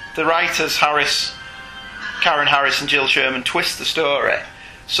 The writers Karen Harris and Jill Sherman twist the story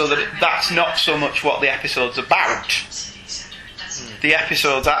so that that's not so much what the episode's about. The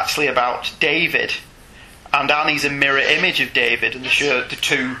episode's actually about David, and Annie's a mirror image of David, and the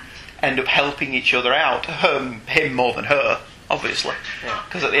two end up helping each other out. Him more than her, obviously,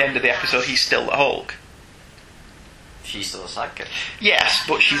 because at the end of the episode he's still the Hulk. She's still a psychic. Yes,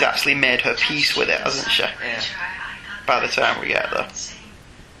 but she's actually made her peace with it, hasn't she? Yeah. By the time we get there.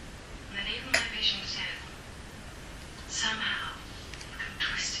 That even my visions did somehow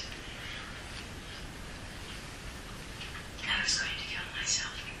become twisted. I was going to kill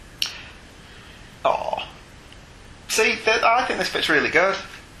myself. Oh, see, I think this bit's really good.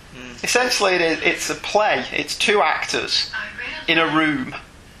 Essentially, it's a play. It's two actors I read in a room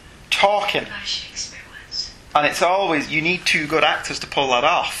talking, by Shakespeare once. and it's always you need two good actors to pull that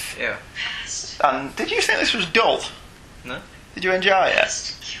off. Yeah. Past, And did you think this was dull? No? Did you enjoy it?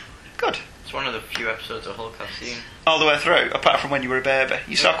 past cured. Good. It's one of the few episodes of Hulk I've seen. All the way through, apart from when you were a baby.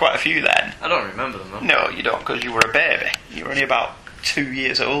 You saw quite a few then. I don't remember them though. No, you don't, because you were a baby. You were only about 2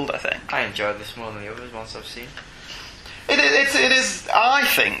 years old, I think. I enjoyed this more than the others ones I've seen. It is. I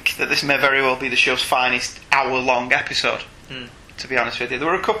think that this may very well be the show's finest hour-long episode. To be honest with you, there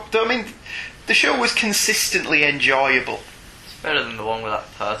were a couple. I mean, the show was consistently enjoyable. It's better than the one with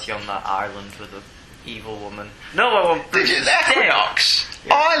that party on that island with the evil woman. No, I won't. Did you? Equinox.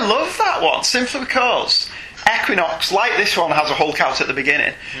 Yeah. Oh, I love that one simply because Equinox, like this one, has a Hulk out at the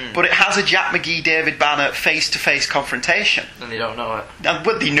beginning, but it has a Jack McGee, David Banner face-to-face confrontation, And they don't know it. and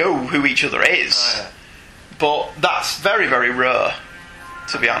they know who each other is. Oh, yeah. But that's very, very rare,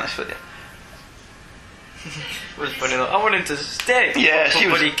 to be honest with you. It was funny though. I want him to stay. Yeah, she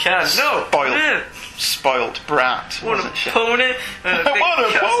was but he can. No. spoiled. Yeah. Spoiled brat, I want a wasn't she? pony and a big I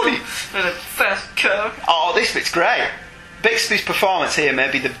want a castle pony. and a fast car. Oh, this bit's great. Bixby's performance here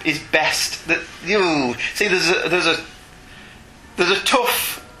may be his best. See, there's a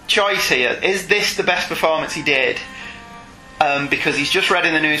tough choice here. Is this the best performance he did? Because he's just read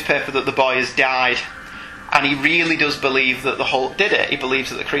in the newspaper that the boy has died, and he really does believe that the Hulk did it. He believes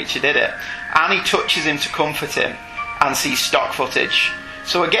that the creature did it. Annie touches him to comfort him and sees stock footage.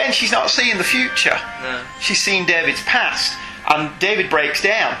 So again, she's not seeing the future. No. She's seeing David's past, and David breaks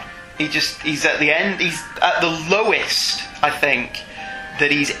down. He's at the end. He's at the lowest, I think,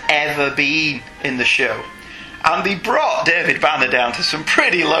 that he's ever been in the show. And he brought David Banner down to some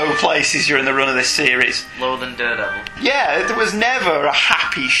pretty low places during the run of this series. Lower than Daredevil. Yeah, there was never a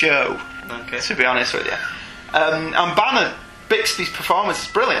happy show, to be honest with you. And Banner, Bixby's performance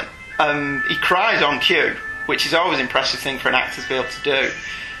is brilliant. He cries on cue, which is always an impressive thing for an actor to be able to do.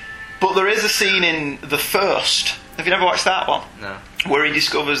 But there is a scene in The First. Have you never watched that one? No. Where he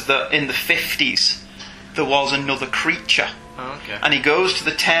discovers that in the 50s there was another creature. Oh, okay. And he goes to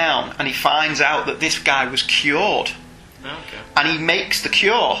the town and he finds out that this guy was cured. Oh, okay. And he makes the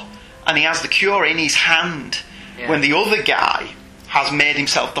cure. And he has the cure in his hand when the other guy has made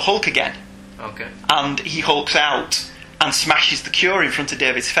himself the Hulk again. Okay. And he hulks out and smashes the cure in front of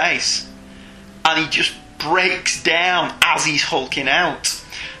David's face. And he just breaks down as he's hulking out.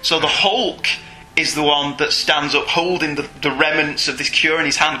 So the Hulk is the one that stands up holding the remnants of this cure in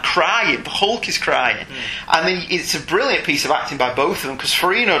his hand, crying. The Hulk is crying. And then it's a brilliant piece of acting by both of them, because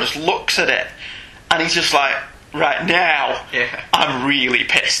Farino just looks at it and he's just like, right now, I'm really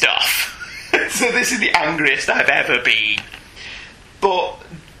pissed off. So this is the angriest I've ever been. But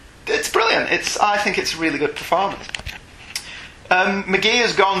it's brilliant. I think it's a really good performance. McGee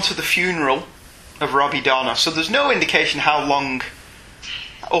has gone to the funeral of Robbie Donner, so there's no indication how long,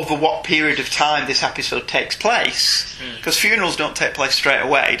 over what period of time this episode takes place, because funerals don't take place straight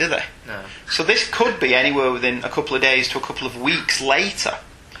away, do they? No. So this could be anywhere within a couple of days to a couple of weeks later.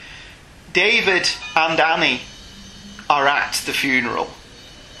 David and Annie are at the funeral,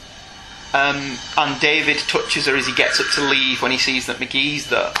 and David touches her as he gets up to leave when he sees that McGee's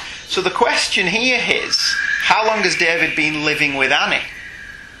there. So the question here is, how long has David been living with Annie?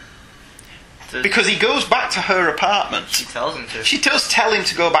 Because he goes back to her apartment. She tells him to. She does tell him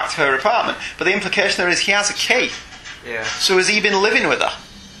to go back to her apartment, but the implication there is he has a key. Yeah. So has he been living with her?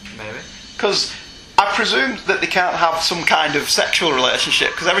 Maybe. Because I presume that they can't have some kind of sexual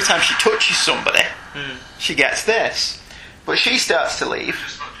relationship, because every time she touches somebody, she gets this. But she starts to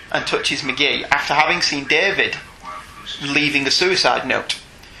leave and touches McGee after having seen David leaving a suicide note.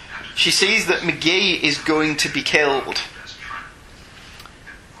 She sees that McGee is going to be killed.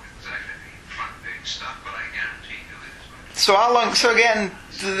 So how long? So again,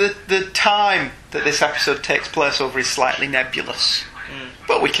 the time that this episode takes place over is slightly nebulous,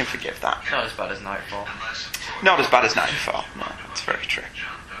 but we can forgive that. Not as bad as Nightfall. Not as bad as Nightfall. No, that's very true.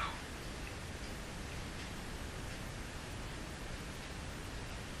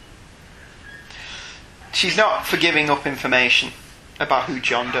 She's not for giving up information about who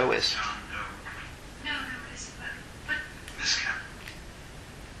John Doe is. No, but this can.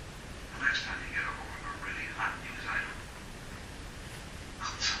 The next time you get a really hot news item,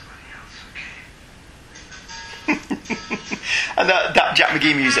 call somebody else, okay? And that Jack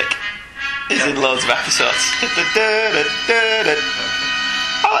McGee music is in loads of episodes.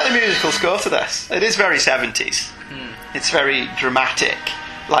 I like the musical score to this. It is very 70s. It's very dramatic,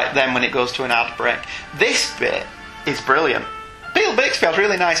 like then when it goes to an ad break. This bit is brilliant. Bill Bixby has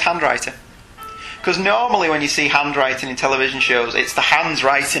really nice handwriting. Because normally when you see handwriting in television shows, it's the hands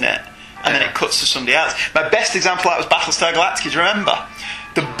writing it, and then it cuts to somebody else. My best example of that was Battlestar Galactica, do you remember?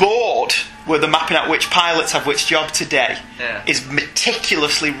 The board where they're mapping out which pilots have which job today is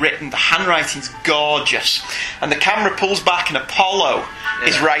meticulously written. The handwriting's gorgeous. And the camera pulls back and Apollo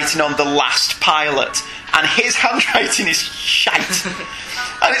is writing on the last pilot. And his handwriting is shite.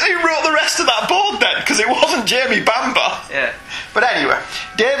 And he wrote the rest of that board then, because it wasn't Jamie Bamber. Yeah. But anyway,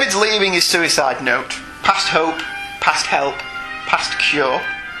 David's leaving his suicide note. Past hope, past help, past cure,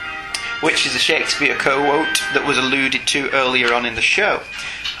 which is a Shakespeare quote that was alluded to earlier on in the show.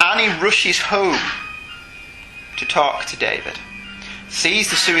 Annie rushes home to talk to David,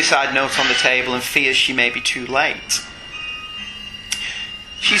 sees the suicide note on the table and fears she may be too late.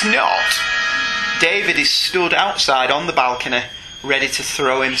 She's not. David is stood outside on the balcony, ready to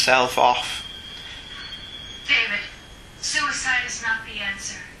throw himself off. David, suicide is not the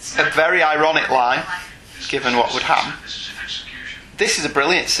answer. It's A not very ironic line, given what would happen. This is an execution. This is a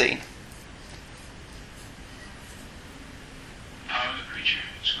brilliant scene. Power of the creature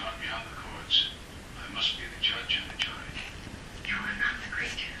has gone beyond the courts. I must be the judge and the jury. You are not the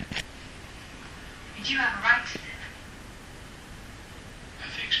creature. And you have a right to live.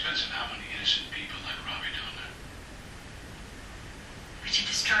 At the expense of how many innocent people like Robbie Donner? But you're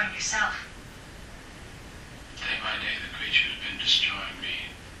destroying yourself. Day by day, the creature has been destroying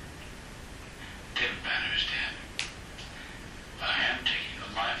me. David Banner is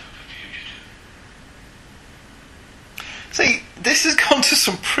to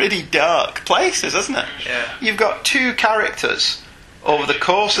some pretty dark places, hasn't it? Yeah. You've got two characters over the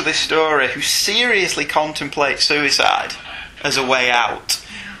course of this story who seriously contemplate suicide as a way out.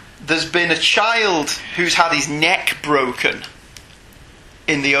 There's been a child who's had his neck broken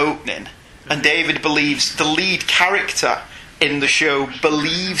in the opening, and David believes, the lead character in the show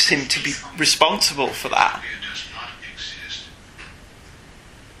believes him to be responsible for that. It does not exist.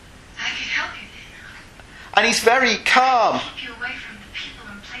 I can help you then. And he's very calm Keep you away from the people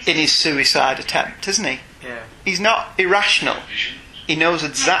and places. in his suicide attempt, isn't he? Yeah. He's not irrational. Visions. He knows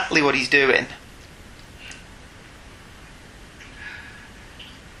exactly what he's doing.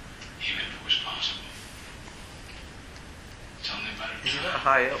 Even if it was possible. Tell me about it. He's a bit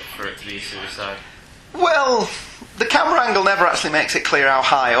high up for it to be suicide. Well, the camera angle never actually makes it clear how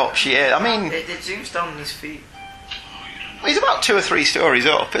high up she is. I mean, It zooms down on his feet. Oh, you don't know. he's about 2 or 3 stories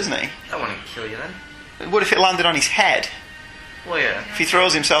up, isn't he? That wouldn't kill you then. What if it landed on his head? Well, yeah. If he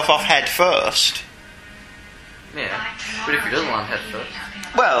throws himself off head first? Yeah. But if he doesn't land head first.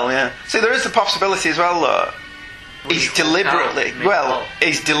 Well, yeah. See, there is the possibility as well, though. He's deliberately,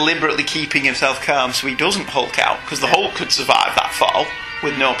 he's deliberately keeping himself calm so he doesn't Hulk out, because the Hulk could survive that fall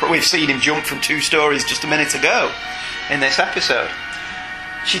with no. We've seen him jump from 2 stories just a minute ago in this episode.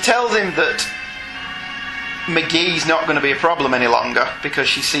 She tells him that McGee's not going to be a problem any longer because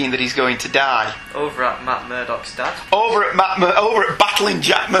she's seen that he's going to die. Over at Matt Murdock's dad. Over at Battling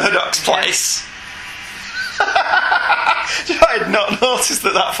Jack Murdoch's place. I had not noticed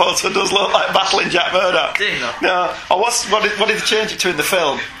that photo does look like Battling Jack Murdoch. Did you not? No. Or what did they change it to in the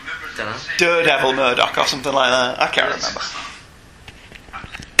film? Dunno. Daredevil Murdoch or something like that. I can't remember.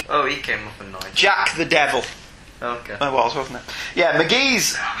 Oh, he came up and annoyed. Jack the Devil. Okay. It was, wasn't it? Yeah,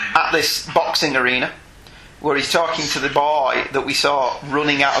 McGee's at this boxing arena where he's talking to the boy that we saw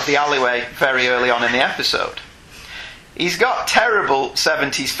running out of the alleyway very early on in the episode. He's got terrible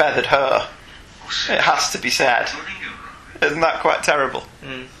 70s feathered hair. It has to be said. Isn't that quite terrible?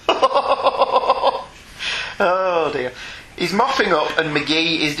 Mm. Oh dear. He's mopping up and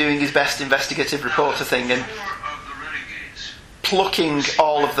McGee is doing his best investigative reporter thing and plucking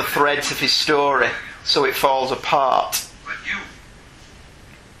all of the threads of his story so it falls apart. But you.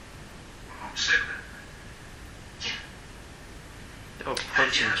 Won't sit there. Oh,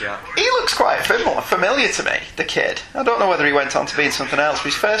 punching Jack. He looks quite familiar to me, the kid. I don't know whether he went on to being something else, but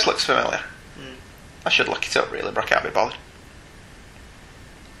his face looks familiar. I should look it up really, but I can't be bothered.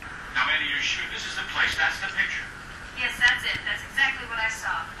 Now, Eddie, you're sure this is the place? That's the picture. Yes, that's it. That's exactly what I saw.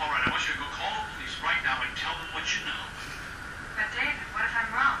 All right, I want you to go call the police right now and tell them what you know. But David, what if I'm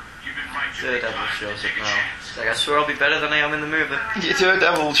wrong? You've been right. Daredevil shows up now. It's like, I swear I'll be better than I am in the movie.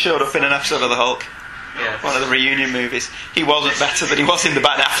 Daredevil showed up in an episode of The Hulk, Yeah. one of the reunion movies. He wasn't better than he was in the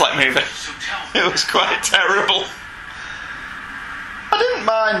Ben Affleck movie. So tell me. It was quite terrible. I didn't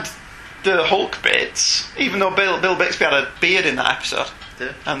mind the Hulk bits, even though Bill Bixby had a beard in that episode,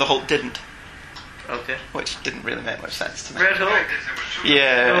 Did? and the Hulk didn't, Okay. which didn't really make much sense to me. Red Hulk.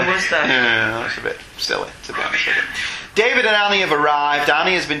 Yeah, No mustache. yeah, that's a bit silly, to be honest with you. David and Annie have arrived.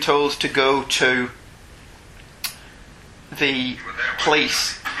 Annie has been told to go to the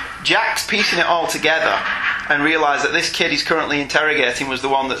police. Jack's piecing it all together and realised that this kid he's currently interrogating was the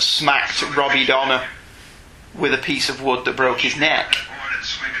one that smacked Robbie Donner with a piece of wood that broke his neck. Forward and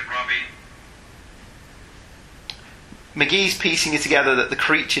swing it, Robbie. McGee's piecing it together that the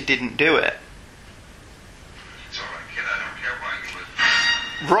creature didn't do it. It's all right, kid. I don't care why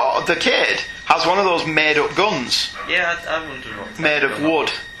you would. The kid has one of those made-up guns Yeah, I wondered what. made of wood. Don't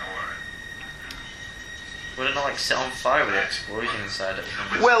worry. Would it not like set on fire with the explosion inside it? or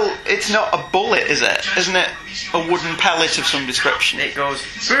something? Well, it's not a bullet, is it? Isn't it a wooden pellet of some description? It goes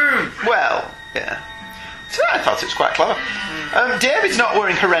boom. Well, yeah. So I thought it was quite clever. David's not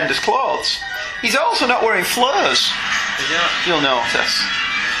wearing horrendous clothes. He's also not wearing flares, Is it not? you'll notice.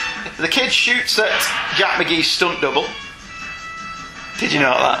 The kid shoots at Jack McGee's stunt double. Did you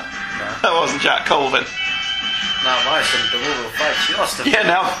know that? No. That wasn't Jack Colvin. Now my son double will fight your stuff. Yeah,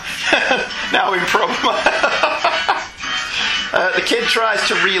 now in problem. The kid tries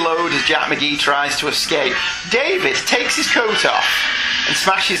to reload as Jack McGee tries to escape. David takes his coat off and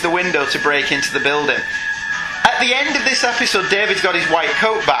smashes the window to break into the building. At the end of this episode, David's got his white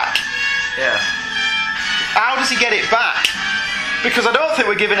coat back. Yeah. How does he get it back? Because I don't think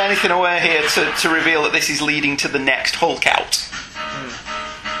we're giving anything away here to reveal that this is leading to the next Hulk out.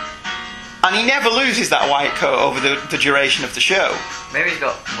 And he never loses that white coat over the duration of the show. Maybe he's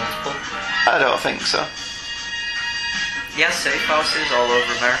got multiple. I don't think so. He has safe houses all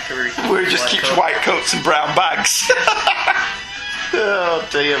over America Where he just keeps white coats and brown bags. Oh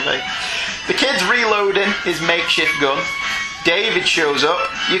dear me. The kid's reloading his makeshift gun. David shows up.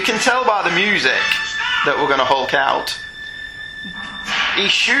 You can tell by the music that we're going to Hulk out. He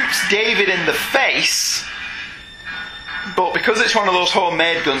shoots David in the face, but because it's one of those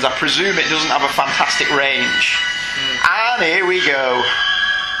homemade guns, I presume it doesn't have a fantastic range. And here we go.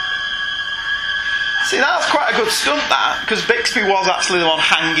 See, that's quite a good stunt, that, because Bixby was actually the one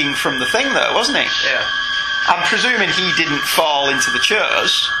hanging from the thing there, wasn't he? Yeah. I'm presuming he didn't fall into the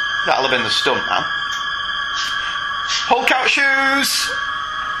chairs. That'll have been the stunt man. Hulk out shoes!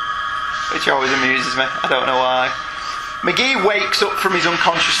 Which always amuses me. I don't know why. McGee wakes up from his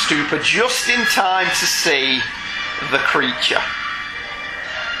unconscious stupor just in time to see the creature.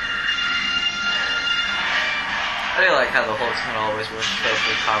 I really like how the Hulk can always wear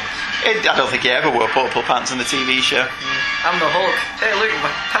purple pants. I don't think he ever wore purple pants in the TV show. I'm the Hulk. Hey, look, my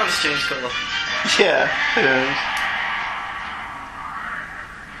pants changed colour. Yeah, it is.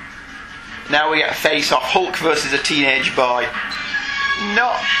 Now we get a face-off. Hulk versus a teenage boy.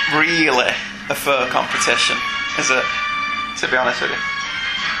 Not really a fair competition, is it? To be honest with you.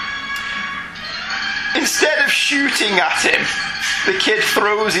 Instead of shooting at him, the kid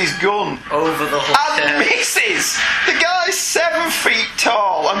throws his gun over the Hulk and misses. The guy's 7 feet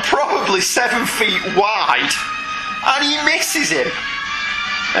tall and probably 7 feet wide, and he misses him.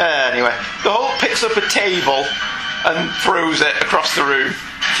 Anyway, the Hulk picks up a table and throws it across the room.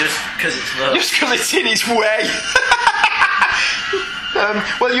 Just because it's there. Just because it's in his way.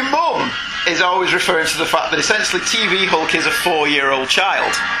 Well, your mum is always referring to the fact that essentially TV Hulk is a 4-year-old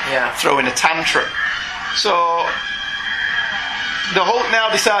child throwing a tantrum. So the Hulk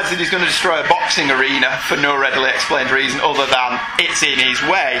now decides that he's going to destroy a boxing arena for no readily explained reason other than it's in his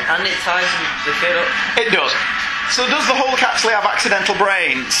way. And it ties the kid up. It does. So does the Hulk actually have accidental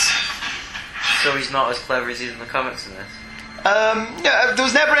brains? So he's not as clever as he is in the comics in this? There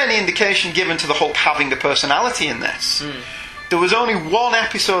was never any indication given to the Hulk having a personality in this. There was only one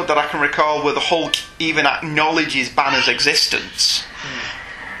episode that I can recall where the Hulk even acknowledges Banner's existence.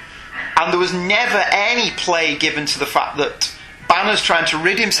 And there was never any play given to the fact that Banner's trying to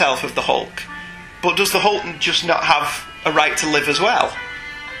rid himself of the Hulk. But does the Hulk just not have a right to live as well?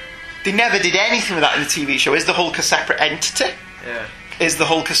 They never did anything with that in the TV show. Is the Hulk a separate entity? Yeah. Is the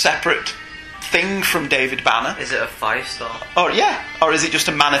Hulk a separate thing from David Banner? Is it a 5-star? Or is it just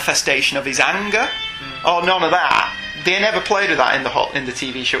a manifestation of his anger? Or none of that? They never played with that in the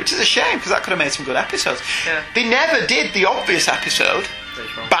TV show, which is a shame because that could have made some good episodes. Yeah. They never did the obvious episode.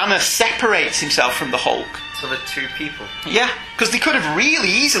 Banner separates himself from the Hulk. So they're two people. Yeah, because they could have really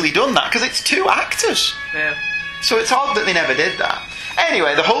easily done that because it's two actors. Yeah. So it's odd that they never did that.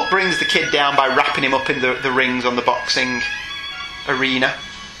 Anyway, the Hulk brings the kid down by wrapping him up in the rings on the boxing arena.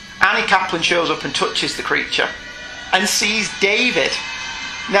 Annie Kaplan shows up and touches the creature and sees David.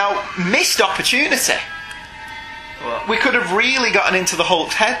 Now, missed opportunity. What? We could have really gotten into the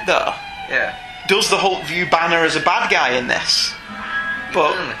Hulk's head though. Yeah. Does the Hulk view Banner as a bad guy in this?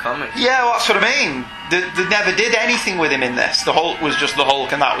 But in the comics. Yeah, well, that's what I mean. They never did anything with him in this. The Hulk was just the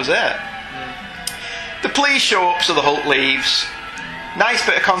Hulk and that was it. The police show up, so the Hulk leaves. Nice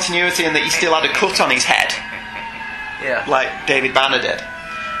bit of continuity in that he still had a cut on his head. Yeah. Like David Banner did.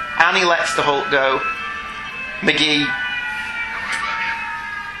 Annie lets the Hulk go. McGee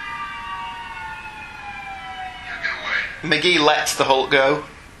lets the Hulk go,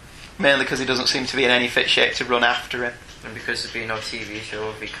 mainly because he doesn't seem to be in any fit shape to run after him. And because there'd be no TV show,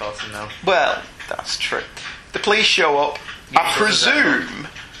 we'd be caught him now. Well, that's true. The police show up. I presume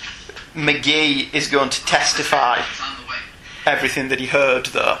McGee is going to testify everything that he heard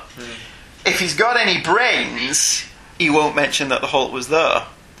there. If he's got any brains, he won't mention that the Hulk was there,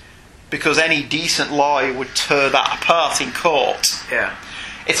 because any decent lawyer would tear that apart in court. Yeah.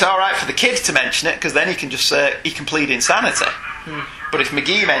 It's alright for the kid to mention it, because then he can just say he can plead insanity. But if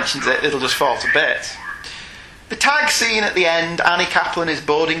McGee mentions it, it'll just fall to bits. The tag scene at the end, Annie Kaplan is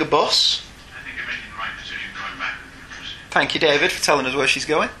boarding a bus. I think you're making the right decision going back. Thank you, David, for telling us where she's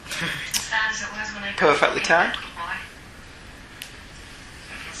going. Perfectly timed.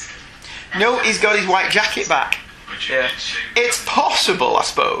 No, he's got his white jacket back. Yeah. It's possible, I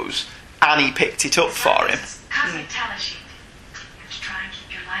suppose, Annie picked it up for him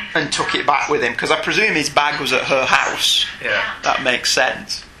and took it back with him, because I presume his bag was at her house. Yeah. That makes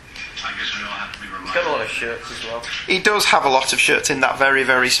sense. I guess we all have to be He's got a lot of shirts as well. He does have a lot of shirts in that very,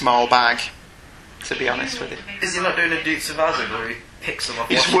 very small bag, to be honest with you. Is he not doing a Dukes of Hazzard where he picks them off?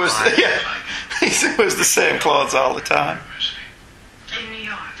 He just wears he wears the same clothes all the time. In New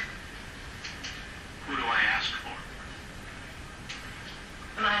York. Who do I ask for?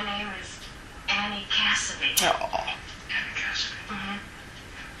 My name is Annie Cassidy. Oh. Annie Cassidy.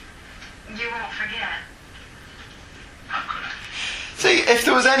 You won't forget. How could I? See, if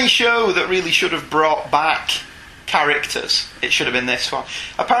there was any show that really should have brought back characters, it should have been this one.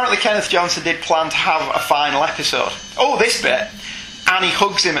 Apparently Kenneth Johnson did plan to have a final episode. Oh, this bit. Annie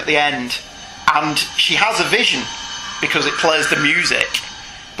hugs him at the end, and she has a vision because it plays the music,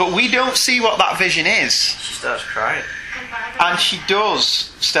 but we don't see what that vision is. She starts crying. And she does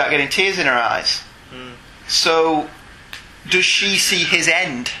start getting tears in her eyes. So, does she see his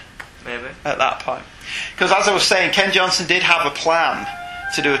end? Maybe. At that point? Because as I was saying, Ken Johnson did have a plan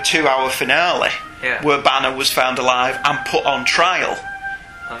to do a 2-hour finale where Banner was found alive and put on trial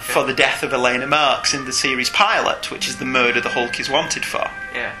for the death of Elena Marks in the series pilot, which is the murder the Hulk is wanted for.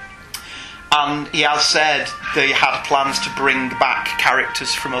 Yeah. And he has said they had plans to bring back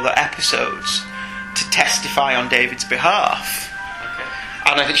characters from other episodes to testify on David's behalf.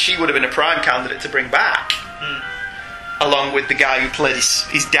 Okay. And I think she would have been a prime candidate to bring back. Along with the guy who played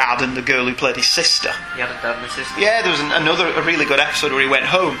his dad and the girl who played his sister. He had a dad and a sister? Yeah, there was a really good episode where he went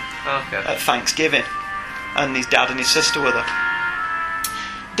home at Thanksgiving, and his dad and his sister were there.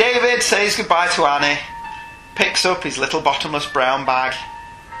 David says goodbye to Annie, picks up his little bottomless brown bag,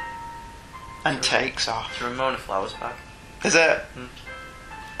 and takes off. It's a Ramona Flowers bag. Is it?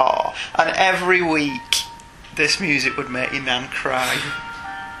 Oh, and every week this music would make your nan cry.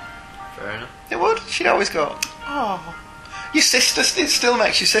 Fair enough. It would. She'd always go, oh. Your sister, it still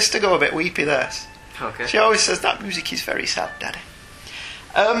makes your sister go a bit weepy, this. Okay. She always says, that music is very sad, Daddy.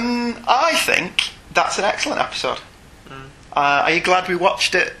 I think that's an excellent episode. Are you glad we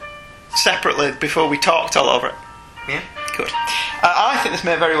watched it separately before we talked all over it? Yeah. Good. I think this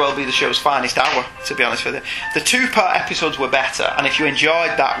may very well be the show's finest hour, to be honest with you. The 2-part episodes were better, and if you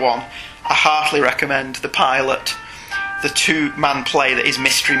enjoyed that one, I heartily recommend the pilot, the 2-man play that is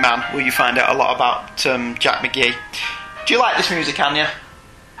Mystery Man, where you find out a lot about Jack McGee. Do you like this music, Anya?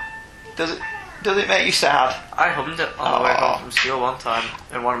 Does it make you sad? I hummed it on the way home from school one time,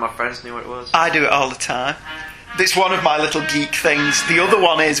 and one of my friends knew what it was. I do it all the time. It's one of my little geek things. The other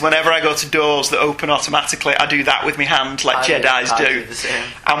one is whenever I go to doors that open automatically, I do that with my hand like Jedis do. I do the same.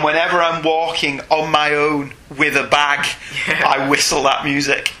 And whenever I'm walking on my own with a bag, I whistle that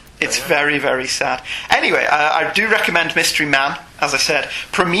music. It's very, very sad. Anyway, I do recommend Mystery Man. As I said,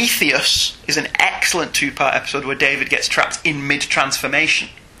 Prometheus is an excellent 2-part episode where David gets trapped in mid-transformation.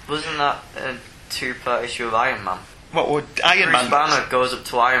 Wasn't that a 2-part issue of Iron Man? What would Iron Man do? Bruce Banner goes up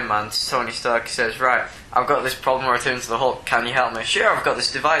to Iron Man, to Tony Stark, says, right, I've got this problem where I turn into the Hulk, can you help me? Sure, I've got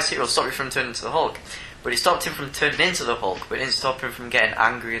this device here, it'll stop you from turning into the Hulk. But it stopped him from turning into the Hulk, but it didn't stop him from getting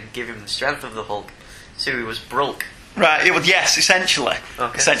angry and give him the strength of the Hulk. So he was broke. Right, yes, essentially.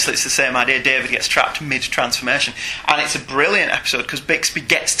 Okay. Essentially it's the same idea. David gets trapped mid-transformation. And it's a brilliant episode because Bixby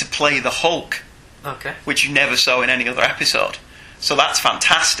gets to play the Hulk. Okay. Which you never saw in any other episode. So that's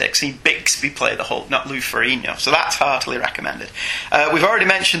fantastic. Seeing Bixby play the Hulk, not Lou Ferrigno. So that's heartily recommended. We've already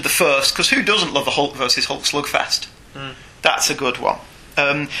mentioned the first, because who doesn't love the Hulk versus Hulk Slugfest? That's a good one.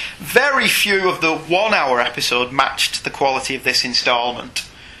 Very few of the 1-hour episode matched the quality of this instalment.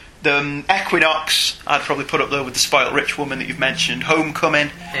 The Equinox, I'd probably put up there with the Spoilt Rich Woman that you've mentioned. Homecoming,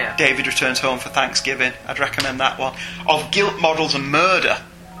 David returns home for Thanksgiving. I'd recommend that one. Of Guilt, Models and Murder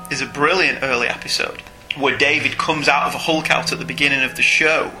is a brilliant early episode where David comes out of a Hulk out at the beginning of the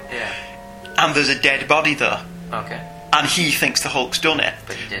show, and there's a dead body there. Okay. And he thinks the Hulk's done it.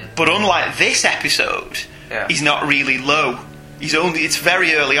 But he didn't. But unlike this episode, he's not really low. It's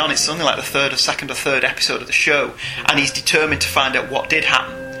very early on. It's only like the second or third episode of the show, and he's determined to find out what did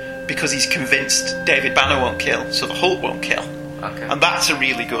happen because he's convinced David Banner won't kill, so the Hulk won't kill. Okay. And that's a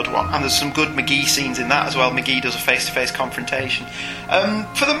really good one. And there's some good McGee scenes in that as well. McGee does a face-to-face confrontation.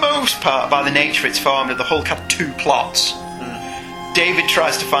 For the most part, by the nature it's formed, the Hulk had 2 plots. David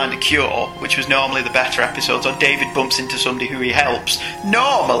tries to find a cure, which was normally the better episodes, or David bumps into somebody who he helps,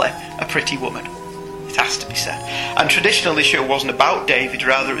 normally a pretty woman. It has to be said. And traditionally the show wasn't about David,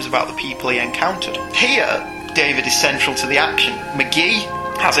 rather it was about the people he encountered. Here, David is central to the action. McGee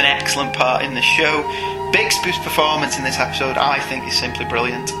has an excellent part in the show. Bixby's performance in this episode, I think, is simply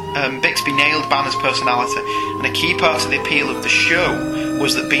brilliant. Bixby nailed Banner's personality, and a key part of the appeal of the show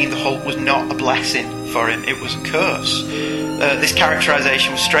was that being the Hulk was not a blessing for him, it was a curse. This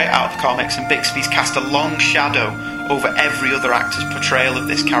characterisation was straight out of the comics, and Bixby's cast a long shadow over every other actor's portrayal of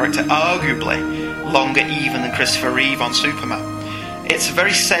this character, arguably longer even than Christopher Reeve on Superman. It's a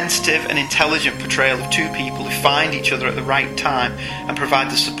very sensitive and intelligent portrayal of 2 people who find each other at the right time and provide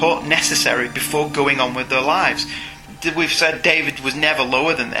the support necessary before going on with their lives. We've said David was never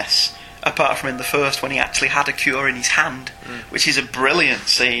lower than this, apart from in the first when he actually had a cure in his hand, which is a brilliant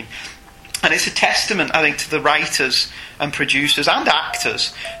scene. And it's a testament, I think, to the writers and producers and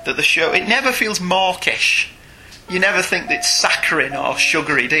actors that the show, it never feels mawkish. you never think that it's saccharine or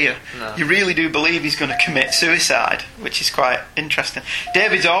sugary, do you? No. You really do believe he's going to commit suicide, which is quite interesting.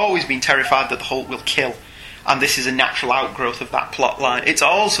 David's always been terrified that the Hulk will kill, and this is a natural outgrowth of that plot line. It's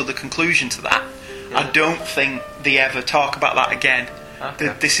also the conclusion to that. Yeah. I don't think they ever talk about that again.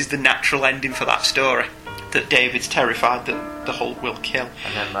 Okay. This is the natural ending for that story, that David's terrified that the Hulk will kill.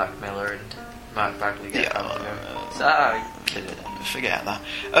 And then Mark Miller and Mark Bagley get forget that.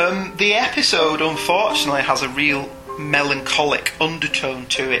 The episode, unfortunately, has a real melancholic undertone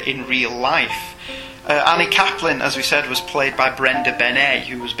to it in real life. Annie Kaplan, as we said, was played by Brenda Benet,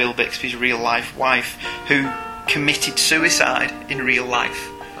 who was Bill Bixby's real-life wife, who committed suicide in real life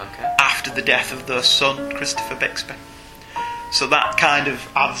after the death of their son, Christopher Bixby. So that kind of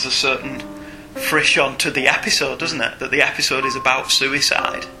adds a certain frisson to the episode, doesn't it? That the episode is about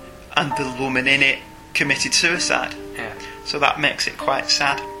suicide, and the woman in it committed suicide. Yeah. So that makes it quite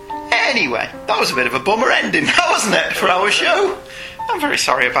sad. Anyway, that was a bit of a bummer ending, wasn't it, for our show? I'm very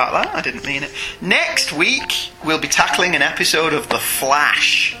sorry about that, I didn't mean it. Next week, we'll be tackling an episode of The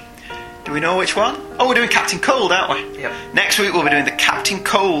Flash. Do we know which one? Oh, we're doing Captain Cold, aren't we? Yep. Next week we'll be doing the Captain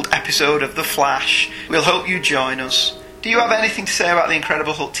Cold episode of The Flash. We'll hope you join us. Do you have anything to say about the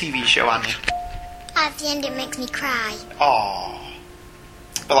Incredible Hulk TV show, Annie? At the end it makes me cry. Aww.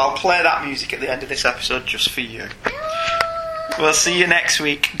 Well, I'll play that music at the end of this episode just for you. We'll see you next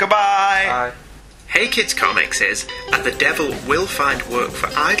week. Goodbye. Bye. Hey Kids Comics is, and the devil will find work for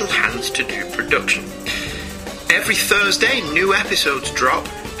idle hands to do production. Every Thursday, new episodes drop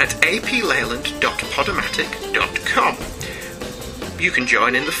at apleyland.podomatic.com. You can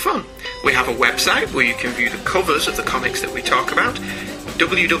join in the fun. We have a website where you can view the covers of the comics that we talk about,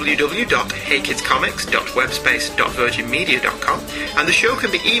 www.heykidscomics.webspace.virginmedia.com, and the show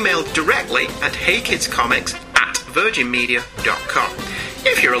can be emailed directly at heykidscomics@virginmedia.com.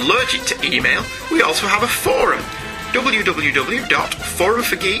 If you're allergic to email, we also have a forum,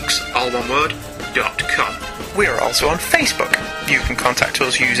 www.forumforgeeks.com. We are also on Facebook. You can contact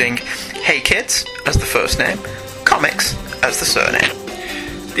us using Hey Kids as the first name, Comics as the surname.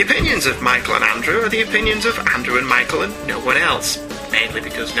 The opinions of Michael and Andrew are the opinions of Andrew and Michael and no one else. Mainly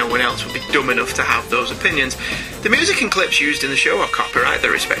because no one else would be dumb enough to have those opinions. The music and clips used in the show are copyright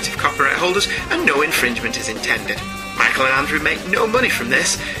their respective copyright holders, and no infringement is intended. Michael and Andrew make no money from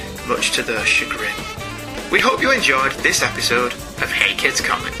this, much to their chagrin. We hope you enjoyed this episode of Hey Kids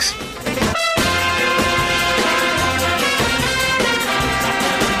Comics.